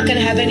soon we're not going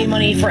to have any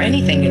money for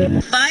anything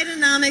anymore.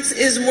 Bidenomics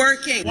is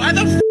working. Why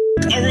the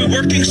are we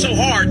working so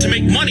hard to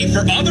make money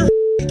for other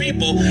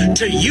people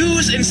to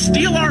use and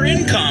steal our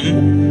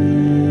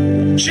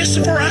income just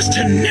for us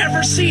to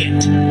never see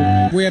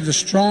it? We have the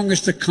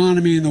strongest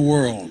economy in the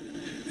world.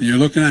 And you're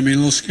looking at me a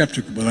little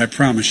skeptical, but I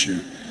promise you,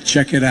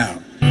 check it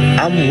out.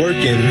 I'm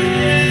working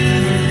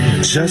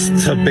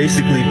just to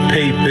basically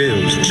pay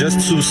bills,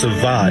 just to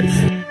survive.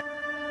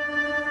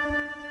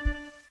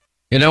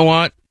 You know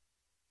what?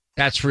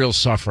 That's real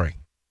suffering.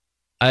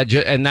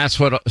 And that's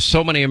what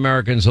so many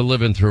Americans are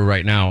living through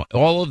right now.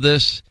 All of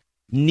this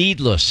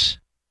needless,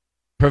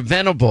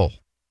 preventable,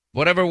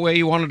 whatever way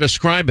you want to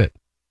describe it.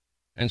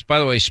 And by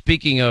the way,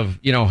 speaking of,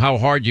 how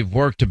hard you've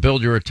worked to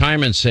build your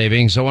retirement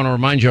savings, I want to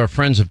remind you, our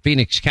friends at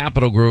Phoenix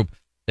Capital Group,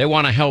 they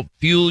want to help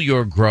fuel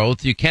your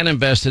growth. You can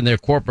invest in their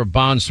corporate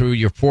bonds through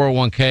your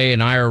 401k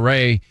and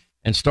IRA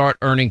and start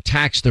earning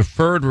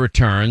tax-deferred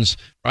returns,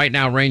 right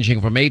now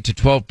ranging from 8 to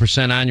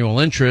 12% annual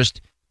interest.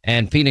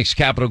 And Phoenix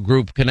Capital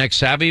Group connects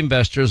savvy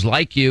investors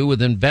like you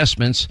with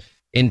investments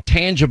in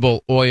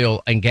tangible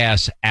oil and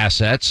gas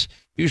assets.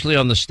 Usually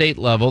on the state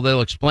level,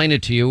 they'll explain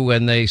it to you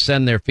when they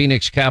send their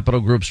Phoenix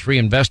Capital Group's free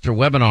investor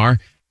webinar,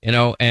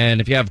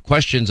 and if you have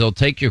questions, they'll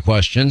take your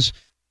questions.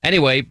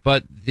 Anyway,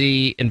 but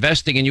the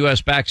investing in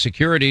U.S.-backed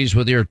securities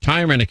with your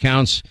retirement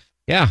accounts,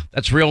 yeah,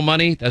 that's real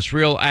money. That's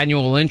real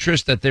annual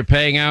interest that they're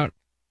paying out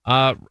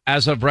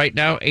as of right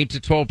now, 8 to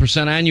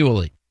 12%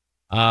 annually.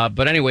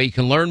 But anyway, you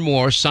can learn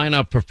more. Sign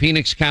up for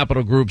Phoenix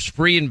Capital Group's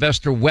free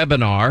investor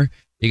webinar.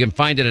 You can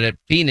find it at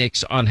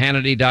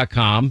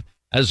phoenixonhannity.com.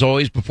 As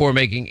always, before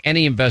making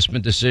any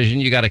investment decision,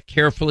 you got to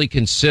carefully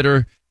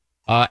consider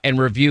and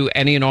review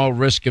any and all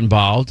risk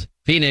involved.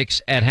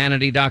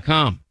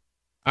 Phoenix@hannity.com.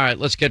 All right,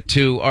 let's get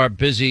to our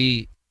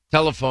busy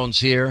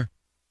telephones here.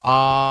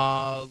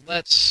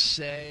 Let's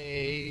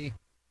say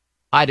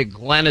hi to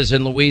Glenn is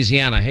in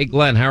Louisiana. Hey,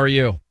 Glenn, how are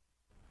you?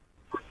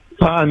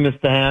 Hi,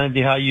 Mr.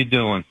 Hannity. How you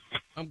doing?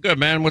 I'm good,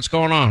 man. What's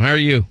going on? How are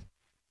you?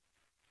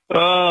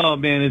 Oh,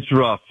 man, it's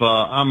rough.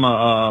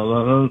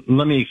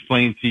 Let me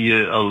explain to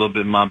you a little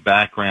bit my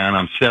background.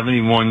 I'm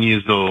 71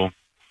 years old.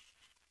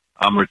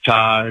 I'm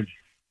retired.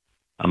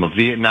 I'm a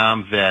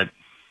Vietnam vet.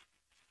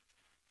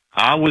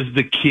 I was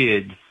the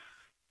kid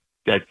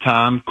that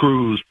Tom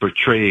Cruise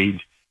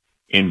portrayed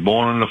in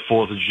Born on the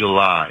 4th of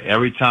July.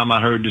 Every time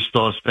I heard the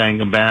Star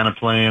Spangled Banner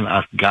playing,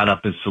 I got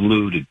up and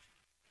saluted.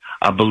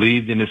 I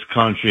believed in this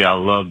country. I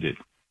loved it.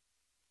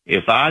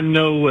 If I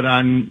know what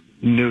I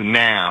knew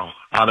now,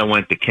 I'd have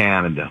went to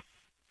Canada.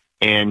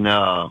 And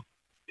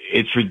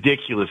it's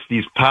ridiculous.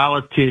 These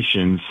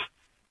politicians,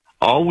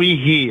 all we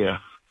hear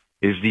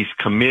is these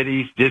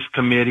committees, this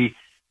committee.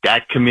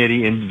 that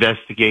committee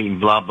investigating,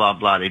 blah, blah,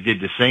 blah. They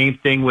did the same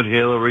thing with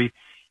Hillary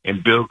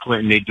and Bill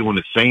Clinton. They're doing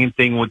the same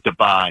thing with the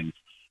Bidens,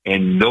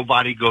 and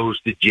nobody goes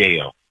to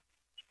jail.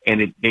 And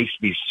it makes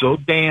me so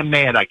damn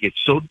mad. I get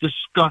so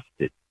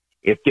disgusted.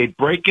 If they're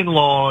breaking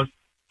laws,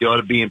 they ought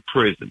to be in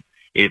prison.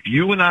 If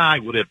you and I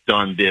would have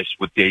done this,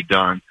 what they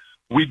done,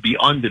 we'd be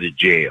under the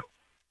jail.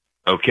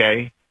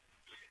 Okay?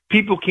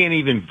 People can't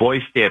even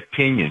voice their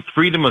opinion.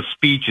 Freedom of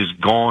speech is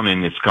gone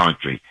in this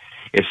country.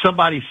 If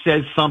somebody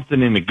says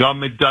something and the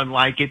government doesn't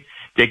like it,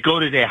 they go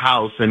to their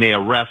house and they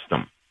arrest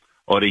them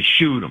or they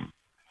shoot them.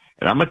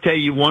 And I'm going to tell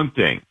you one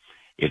thing.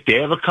 If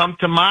they ever come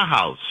to my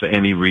house for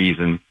any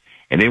reason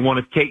and they want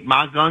to take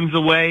my guns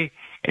away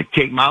and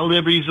take my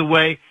liberties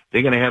away,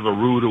 they're going to have a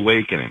rude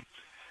awakening.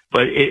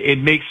 But it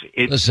makes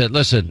it.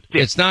 Listen.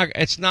 It's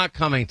not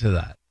coming to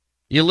that.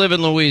 You live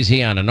in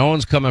Louisiana. No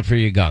one's coming for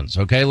your guns.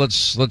 Okay,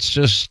 let's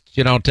just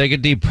take a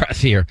deep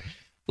breath here.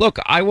 Look,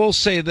 I will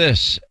say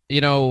this.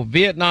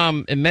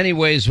 Vietnam in many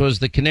ways was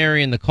the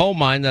canary in the coal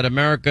mine that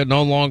America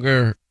no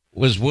longer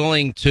was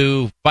willing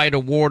to fight a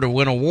war to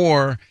win a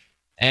war,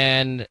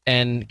 and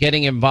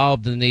getting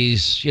involved in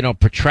these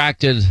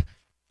protracted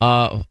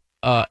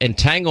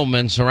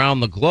entanglements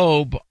around the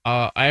globe.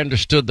 I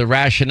understood the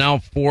rationale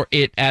for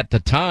it at the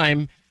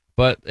time,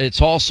 but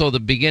it's also the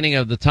beginning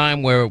of the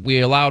time where we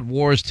allowed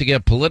wars to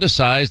get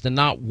politicized and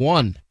not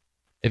won.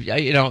 If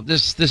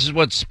this is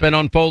what's been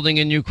unfolding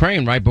in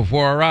Ukraine right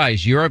before our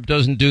eyes. Europe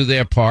doesn't do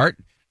their part.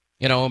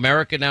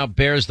 America now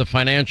bears the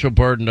financial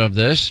burden of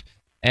this,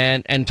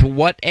 and to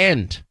what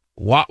end?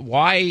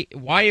 Why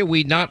are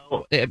we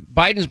not?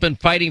 Biden's been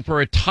fighting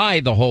for a tie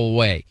the whole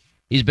way.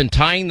 He's been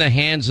tying the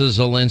hands of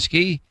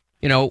Zelensky.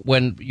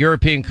 When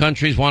European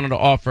countries wanted to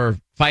offer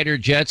fighter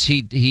jets,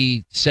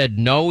 he said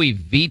no. He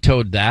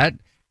vetoed that.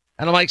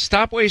 And I'm like,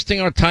 stop wasting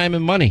our time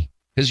and money,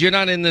 because you're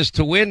not in this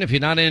to win. If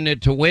you're not in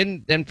it to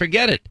win, then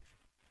forget it.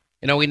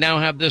 We now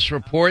have this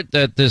report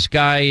that this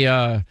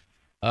guy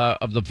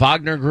of the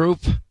Wagner Group,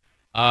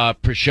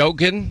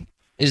 Prigozhin,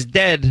 is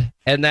dead,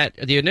 and that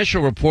the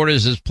initial report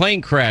is his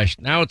plane crashed.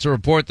 Now it's a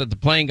report that the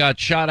plane got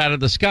shot out of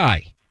the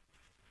sky.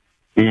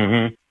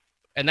 Mm-hmm.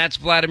 And that's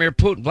Vladimir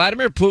Putin.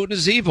 Vladimir Putin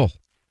is evil.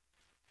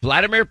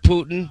 Vladimir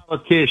Putin.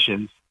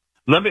 Politicians.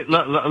 Let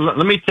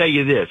me tell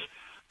you this.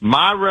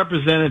 My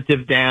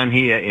representative down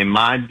here in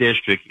my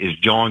district is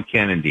John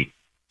Kennedy.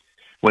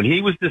 When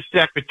he was the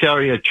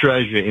Secretary of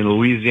Treasury in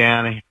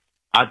Louisiana,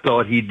 I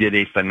thought he did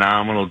a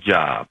phenomenal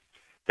job.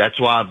 That's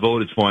why I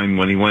voted for him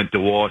when he went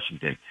to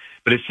Washington.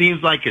 But it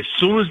seems like as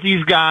soon as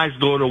these guys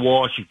go to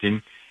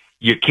Washington,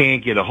 you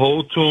can't get a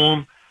hold to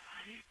them.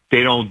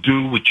 They don't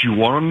do what you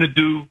want them to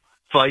do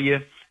for you.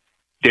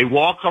 They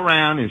walk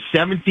around in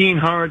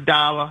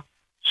 $1,700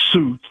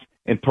 suits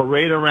and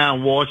parade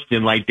around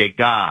Washington like they're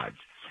gods.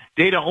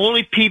 They're the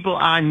only people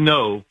I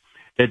know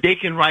that they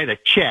can write a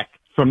check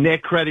from their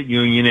credit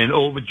union and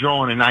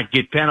overdrawn and not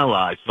get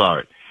penalized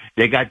for it.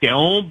 They got their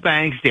own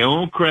banks, their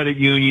own credit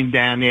union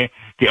down there,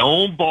 their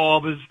own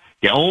barbers,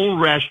 their own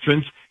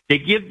restaurants. They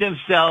give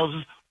themselves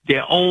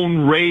their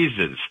own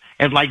raises,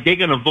 and like they're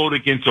going to vote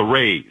against a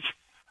raise,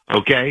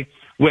 okay,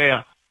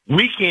 where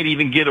we can't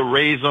even get a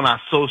raise on our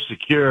Social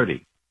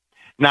Security.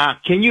 Now,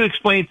 can you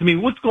explain to me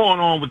what's going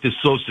on with this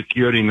Social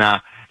Security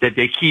now that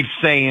they keep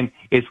saying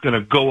it's going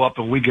to go up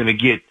and we're going to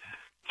get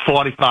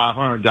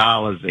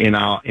 $4,500 in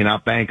our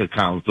bank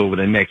accounts over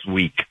the next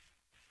week?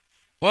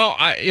 Well,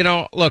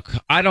 look,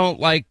 I don't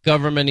like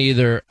government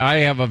either. I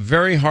have a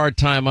very hard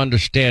time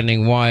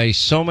understanding why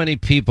so many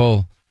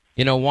people,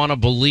 want to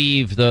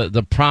believe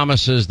the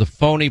promises, the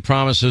phony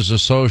promises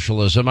of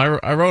socialism.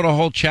 I wrote a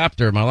whole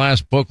chapter in my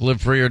last book,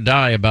 Live Free or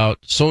Die, about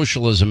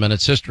socialism and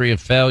its history of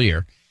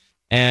failure.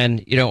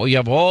 And, you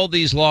have all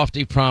these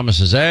lofty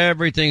promises.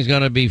 Everything's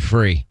going to be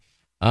free.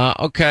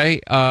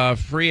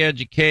 Free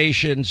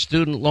education,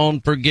 student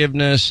loan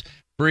forgiveness,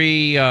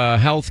 free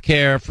health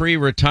care, free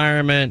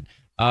retirement,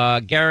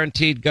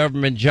 guaranteed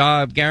government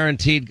job,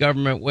 guaranteed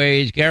government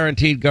wage,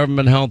 guaranteed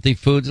government healthy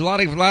foods. A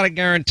lot of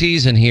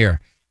guarantees in here.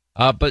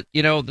 But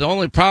the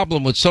only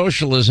problem with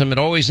socialism, it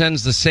always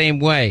ends the same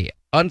way.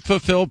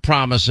 Unfulfilled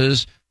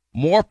promises,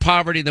 more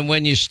poverty than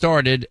when you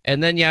started,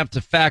 and then you have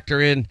to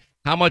factor in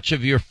how much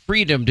of your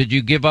freedom did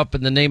you give up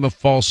in the name of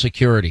false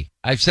security.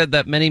 I've said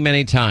that many,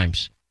 many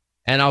times.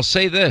 And I'll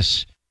say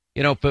this,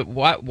 but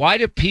why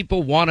do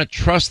people want to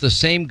trust the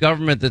same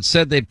government that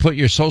said they'd put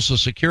your Social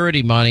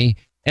Security money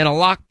in a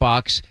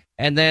lockbox,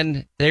 and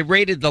then they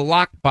raided the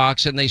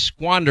lockbox and they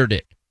squandered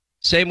it?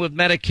 Same with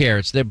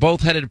Medicare. They're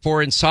both headed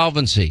for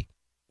insolvency.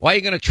 Why are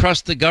you going to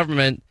trust the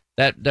government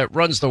that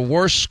runs the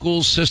worst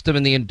school system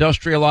in the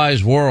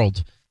industrialized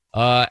world,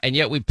 and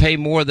yet we pay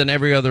more than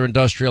every other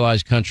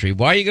industrialized country?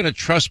 Why are you going to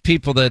trust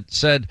people that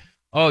said,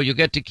 oh, you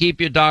get to keep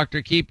your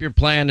doctor, keep your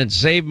plan, and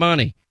save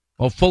money?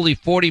 Well, fully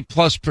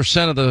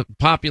 40+% of the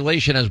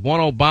population has one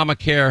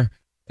Obamacare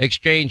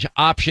exchange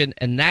option,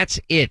 and that's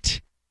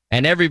it.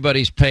 And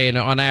everybody's paying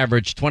on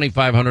average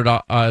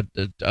 $2,500,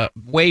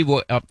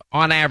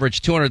 on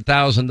average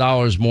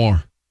 $200,000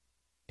 more.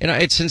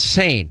 It's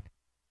insane.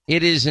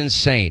 It is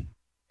insane.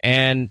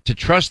 And to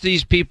trust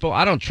these people,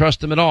 I don't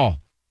trust them at all.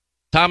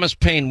 Thomas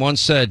Paine once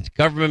said,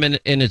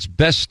 government in its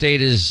best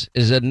state is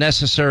a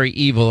necessary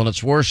evil, and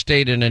its worst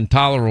state an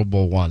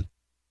intolerable one.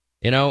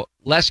 You know,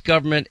 less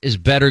government is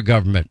better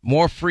government,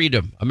 more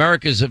freedom.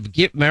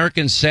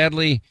 Americans,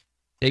 sadly,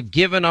 they've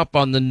given up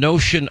on the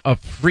notion of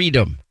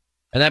freedom.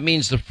 And that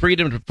means the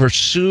freedom to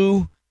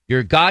pursue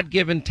your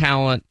God-given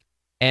talent.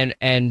 And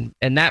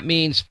that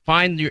means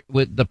find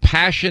with the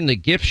passion, the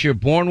gifts you're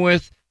born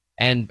with,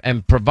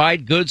 and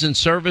provide goods and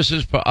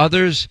services for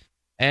others.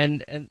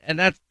 And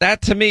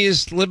that to me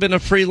is living a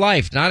free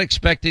life, not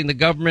expecting the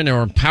government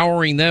or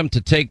empowering them to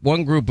take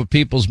one group of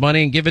people's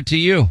money and give it to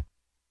you.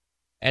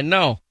 And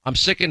no, I'm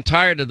sick and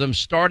tired of them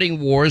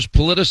starting wars,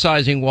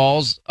 politicizing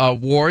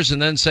wars,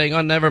 and then saying,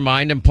 oh, never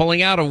mind, and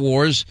pulling out of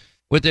wars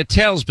with their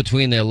tails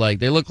between their legs.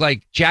 They look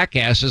like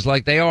jackasses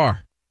like they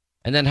are.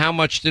 And then how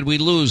much did we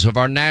lose of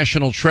our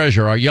national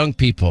treasure, our young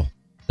people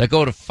that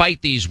go to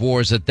fight these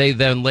wars that they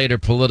then later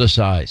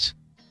politicize?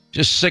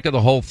 Just sick of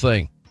the whole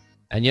thing.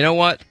 And you know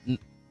what?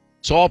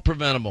 It's all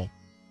preventable.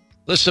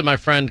 Listen, my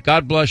friend,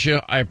 God bless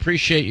you. I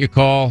appreciate your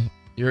call.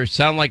 You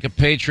sound like a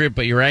patriot,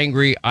 but you're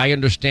angry. I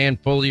understand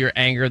fully your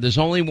anger. There's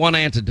only one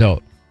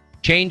antidote.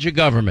 Change your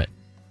government.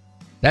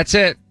 That's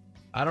it.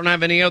 I don't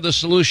have any other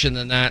solution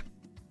than that.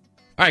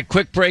 All right,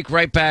 quick break,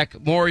 right back.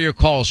 More of your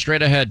calls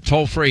straight ahead,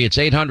 toll free. It's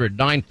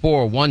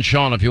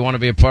 800-941-SEAN if you want to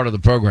be a part of the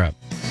program.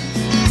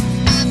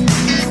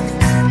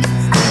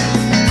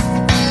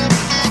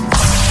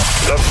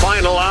 The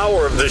final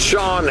hour of the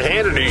Sean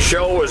Hannity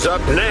Show is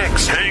up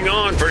next. Hang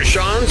on for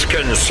Sean's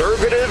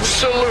Conservative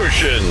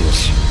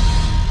Solutions.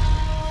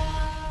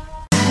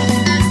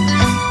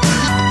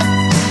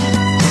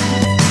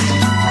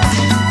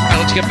 All right,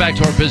 let's get back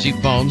to our busy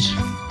phones.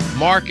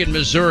 Mark in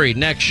Missouri,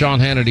 next Sean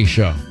Hannity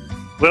Show.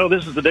 Well,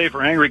 this is the day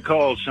for angry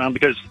calls, Sean,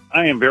 because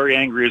I am very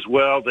angry as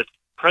well that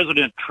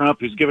President Trump,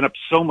 who's given up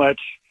so much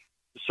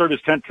to serve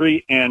his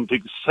country and to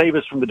save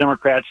us from the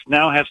Democrats,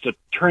 now has to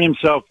turn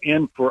himself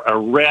in for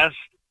arrest,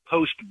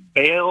 post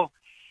bail,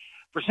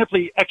 for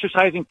simply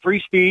exercising free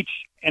speech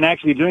and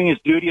actually doing his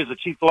duty as a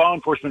chief law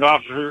enforcement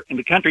officer in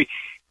the country.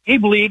 He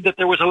believed that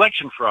there was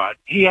election fraud.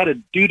 He had a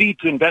duty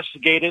to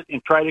investigate it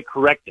and try to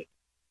correct it.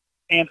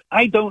 And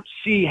I don't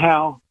see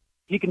how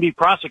he can be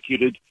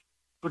prosecuted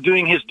for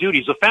doing his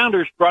duties. The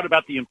founders brought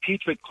about the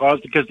impeachment clause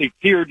because they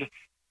feared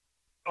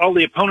all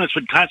the opponents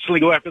would constantly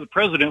go after the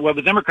president. Well,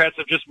 the Democrats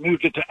have just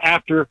moved it to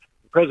after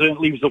the president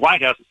leaves the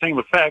White House, the same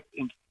effect.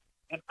 And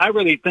I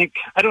really think,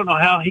 I don't know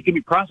how he can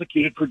be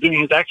prosecuted for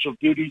doing his actual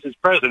duties as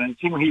president. It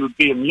seems he would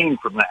be immune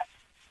from that.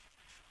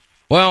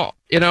 Well,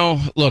 you know,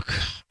 look,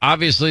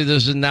 obviously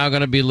this is now going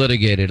to be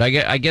litigated.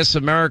 I guess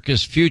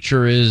America's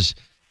future is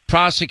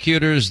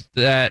prosecutors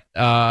that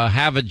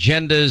have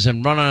agendas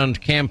and run on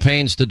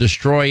campaigns to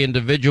destroy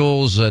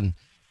individuals and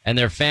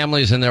their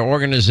families and their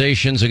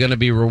organizations are going to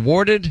be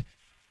rewarded.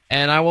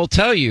 And I will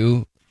tell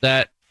you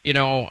that, you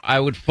know, I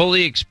would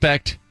fully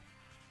expect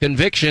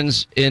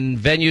convictions in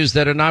venues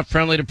that are not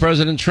friendly to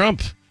President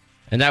Trump.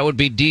 And that would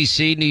be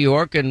D.C., New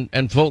York, and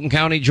Fulton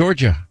County,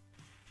 Georgia.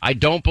 I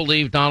don't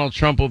believe Donald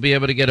Trump will be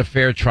able to get a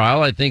fair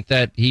trial. I think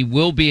that he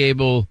will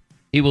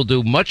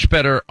do much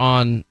better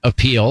on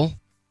appeal.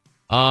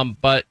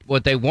 But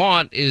what they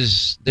want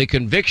is the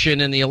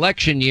conviction in the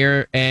election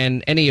year,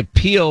 and any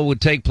appeal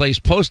would take place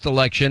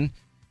post-election.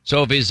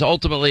 So if he's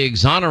ultimately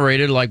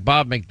exonerated like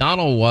Bob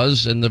McDonnell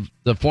was and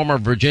the former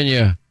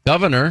Virginia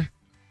governor,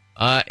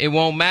 it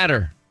won't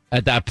matter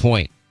at that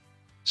point.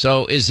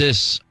 So is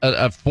this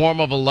a form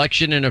of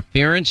election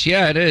interference?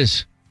 Yeah, it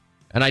is.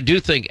 And I do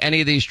think any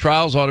of these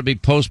trials ought to be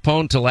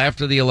postponed till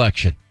after the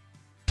election.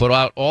 Put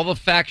out all the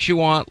facts you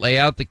want, lay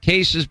out the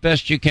case as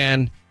best you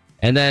can,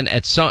 and then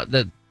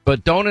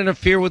but don't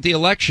interfere with the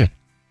election,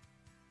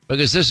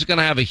 because this is going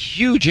to have a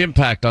huge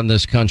impact on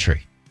this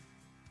country.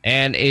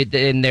 And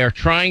they're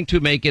trying to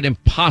make it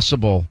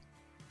impossible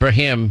for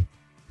him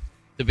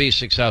to be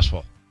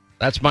successful.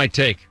 That's my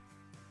take.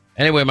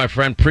 Anyway, my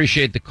friend,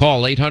 appreciate the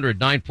call.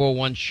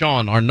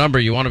 800-941-SEAN, our number.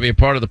 You want to be a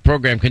part of the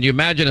program. Can you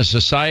imagine a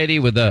society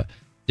with a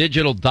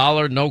digital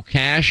dollar, no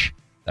cash?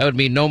 That would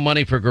mean no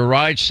money for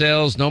garage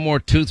sales, no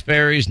more tooth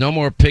fairies, no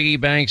more piggy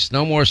banks,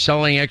 no more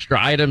selling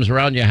extra items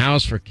around your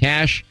house for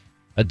cash.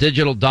 A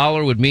digital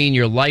dollar would mean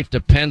your life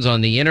depends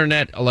on the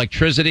internet,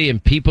 electricity,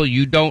 and people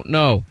you don't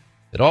know.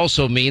 It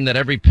also mean that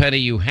every penny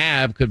you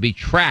have could be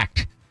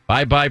tracked.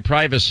 Bye-bye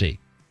privacy.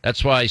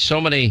 That's why so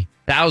many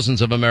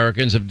thousands of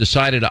Americans have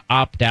decided to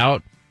opt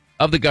out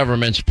of the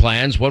government's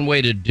plans. One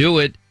way to do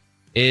it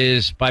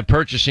is by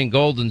purchasing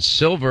gold and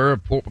silver,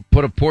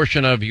 put a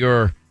portion of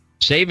your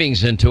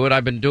savings into it.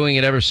 I've been doing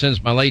it ever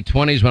since my late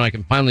 20s when I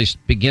can finally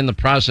begin the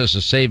process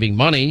of saving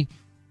money.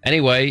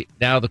 Anyway,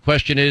 now the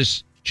question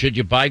is, should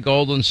you buy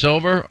gold and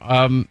silver?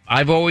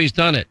 I've always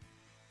done it.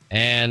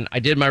 And I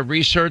did my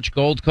research.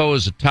 Goldco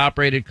is a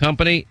top-rated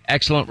company,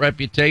 excellent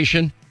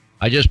reputation.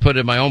 I just put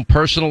in my own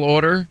personal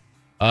order.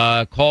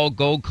 Call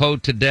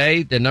Goldco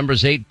today. The number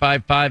is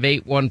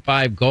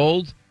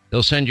 855-815-GOLD.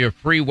 They'll send you a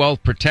free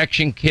wealth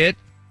protection kit,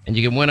 and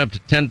you can win up to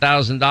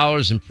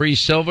 $10,000 in free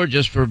silver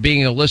just for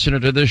being a listener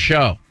to this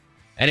show.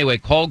 Anyway,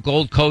 call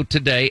Gold Code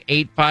today,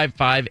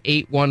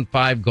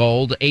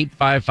 855-815-GOLD,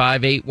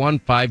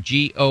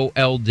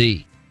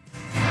 855-815-GOLD.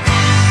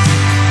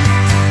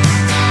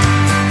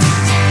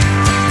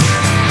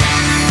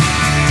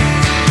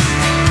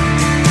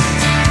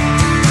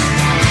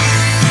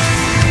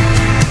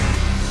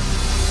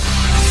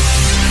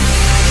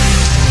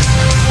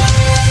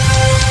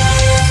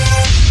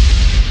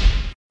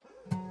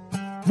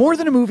 More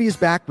Than a Movie is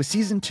back with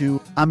Season 2.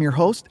 I'm your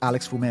host,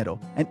 Alex Fumero,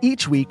 and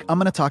each week I'm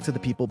going to talk to the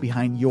people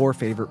behind your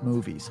favorite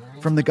movies.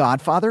 From The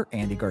Godfather,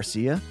 Andy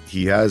Garcia.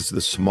 He has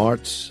the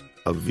smarts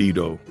of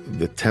Vito,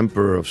 the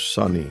temper of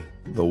Sonny,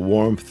 the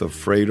warmth of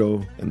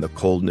Fredo, and the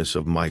coldness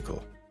of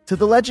Michael. To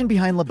the legend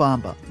behind La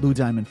Bamba, Lou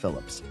Diamond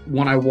Phillips.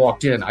 When I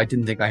walked in, I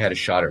didn't think I had a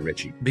shot at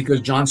Richie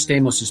because John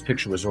Stamos'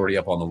 picture was already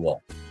up on the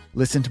wall.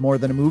 Listen to More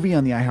Than a Movie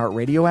on the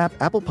iHeartRadio app,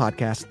 Apple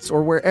Podcasts,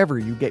 or wherever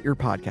you get your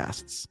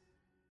podcasts.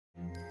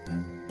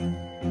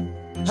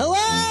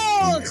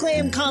 Hello,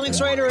 acclaimed comics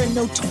writer and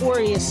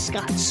notorious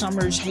Scott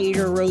Summers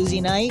hater,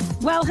 Rosie Knight.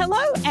 Well, hello,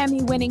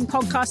 Emmy-winning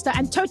podcaster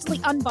and totally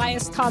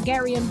unbiased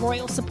Targaryen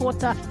royal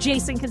supporter,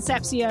 Jason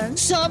Concepcion.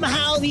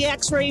 Somehow the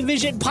X-Ray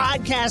Vision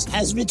podcast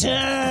has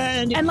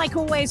returned. And like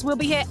always, we'll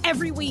be here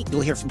every week.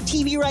 You'll hear from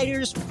TV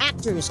writers,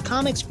 actors,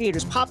 comics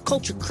creators, pop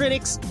culture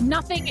critics.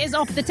 Nothing is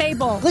off the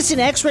table. Listen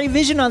to X-Ray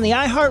Vision on the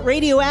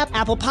iHeartRadio app,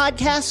 Apple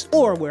Podcasts,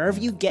 or wherever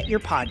you get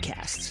your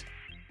podcasts.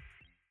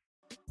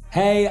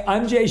 Hey,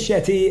 I'm Jay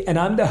Shetty, and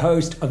I'm the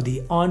host of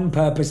the On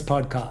Purpose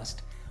podcast.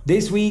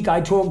 This week,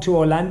 I talked to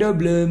Orlando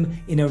Bloom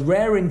in a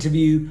rare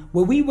interview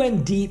where we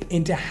went deep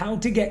into how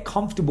to get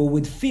comfortable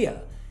with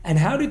fear and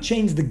how to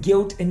change the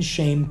guilt and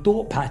shame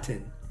thought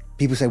pattern.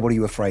 People say, what are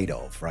you afraid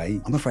of, right?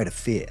 I'm afraid of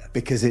fear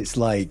because it's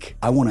like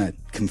I want to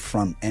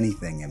confront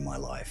anything in my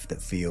life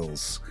that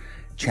feels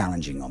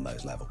challenging on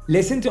those levels.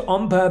 Listen to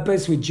On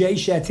Purpose with Jay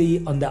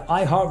Shetty on the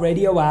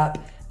iHeartRadio app,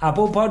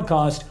 Apple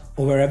Podcast,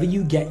 or wherever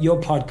you get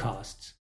your podcasts.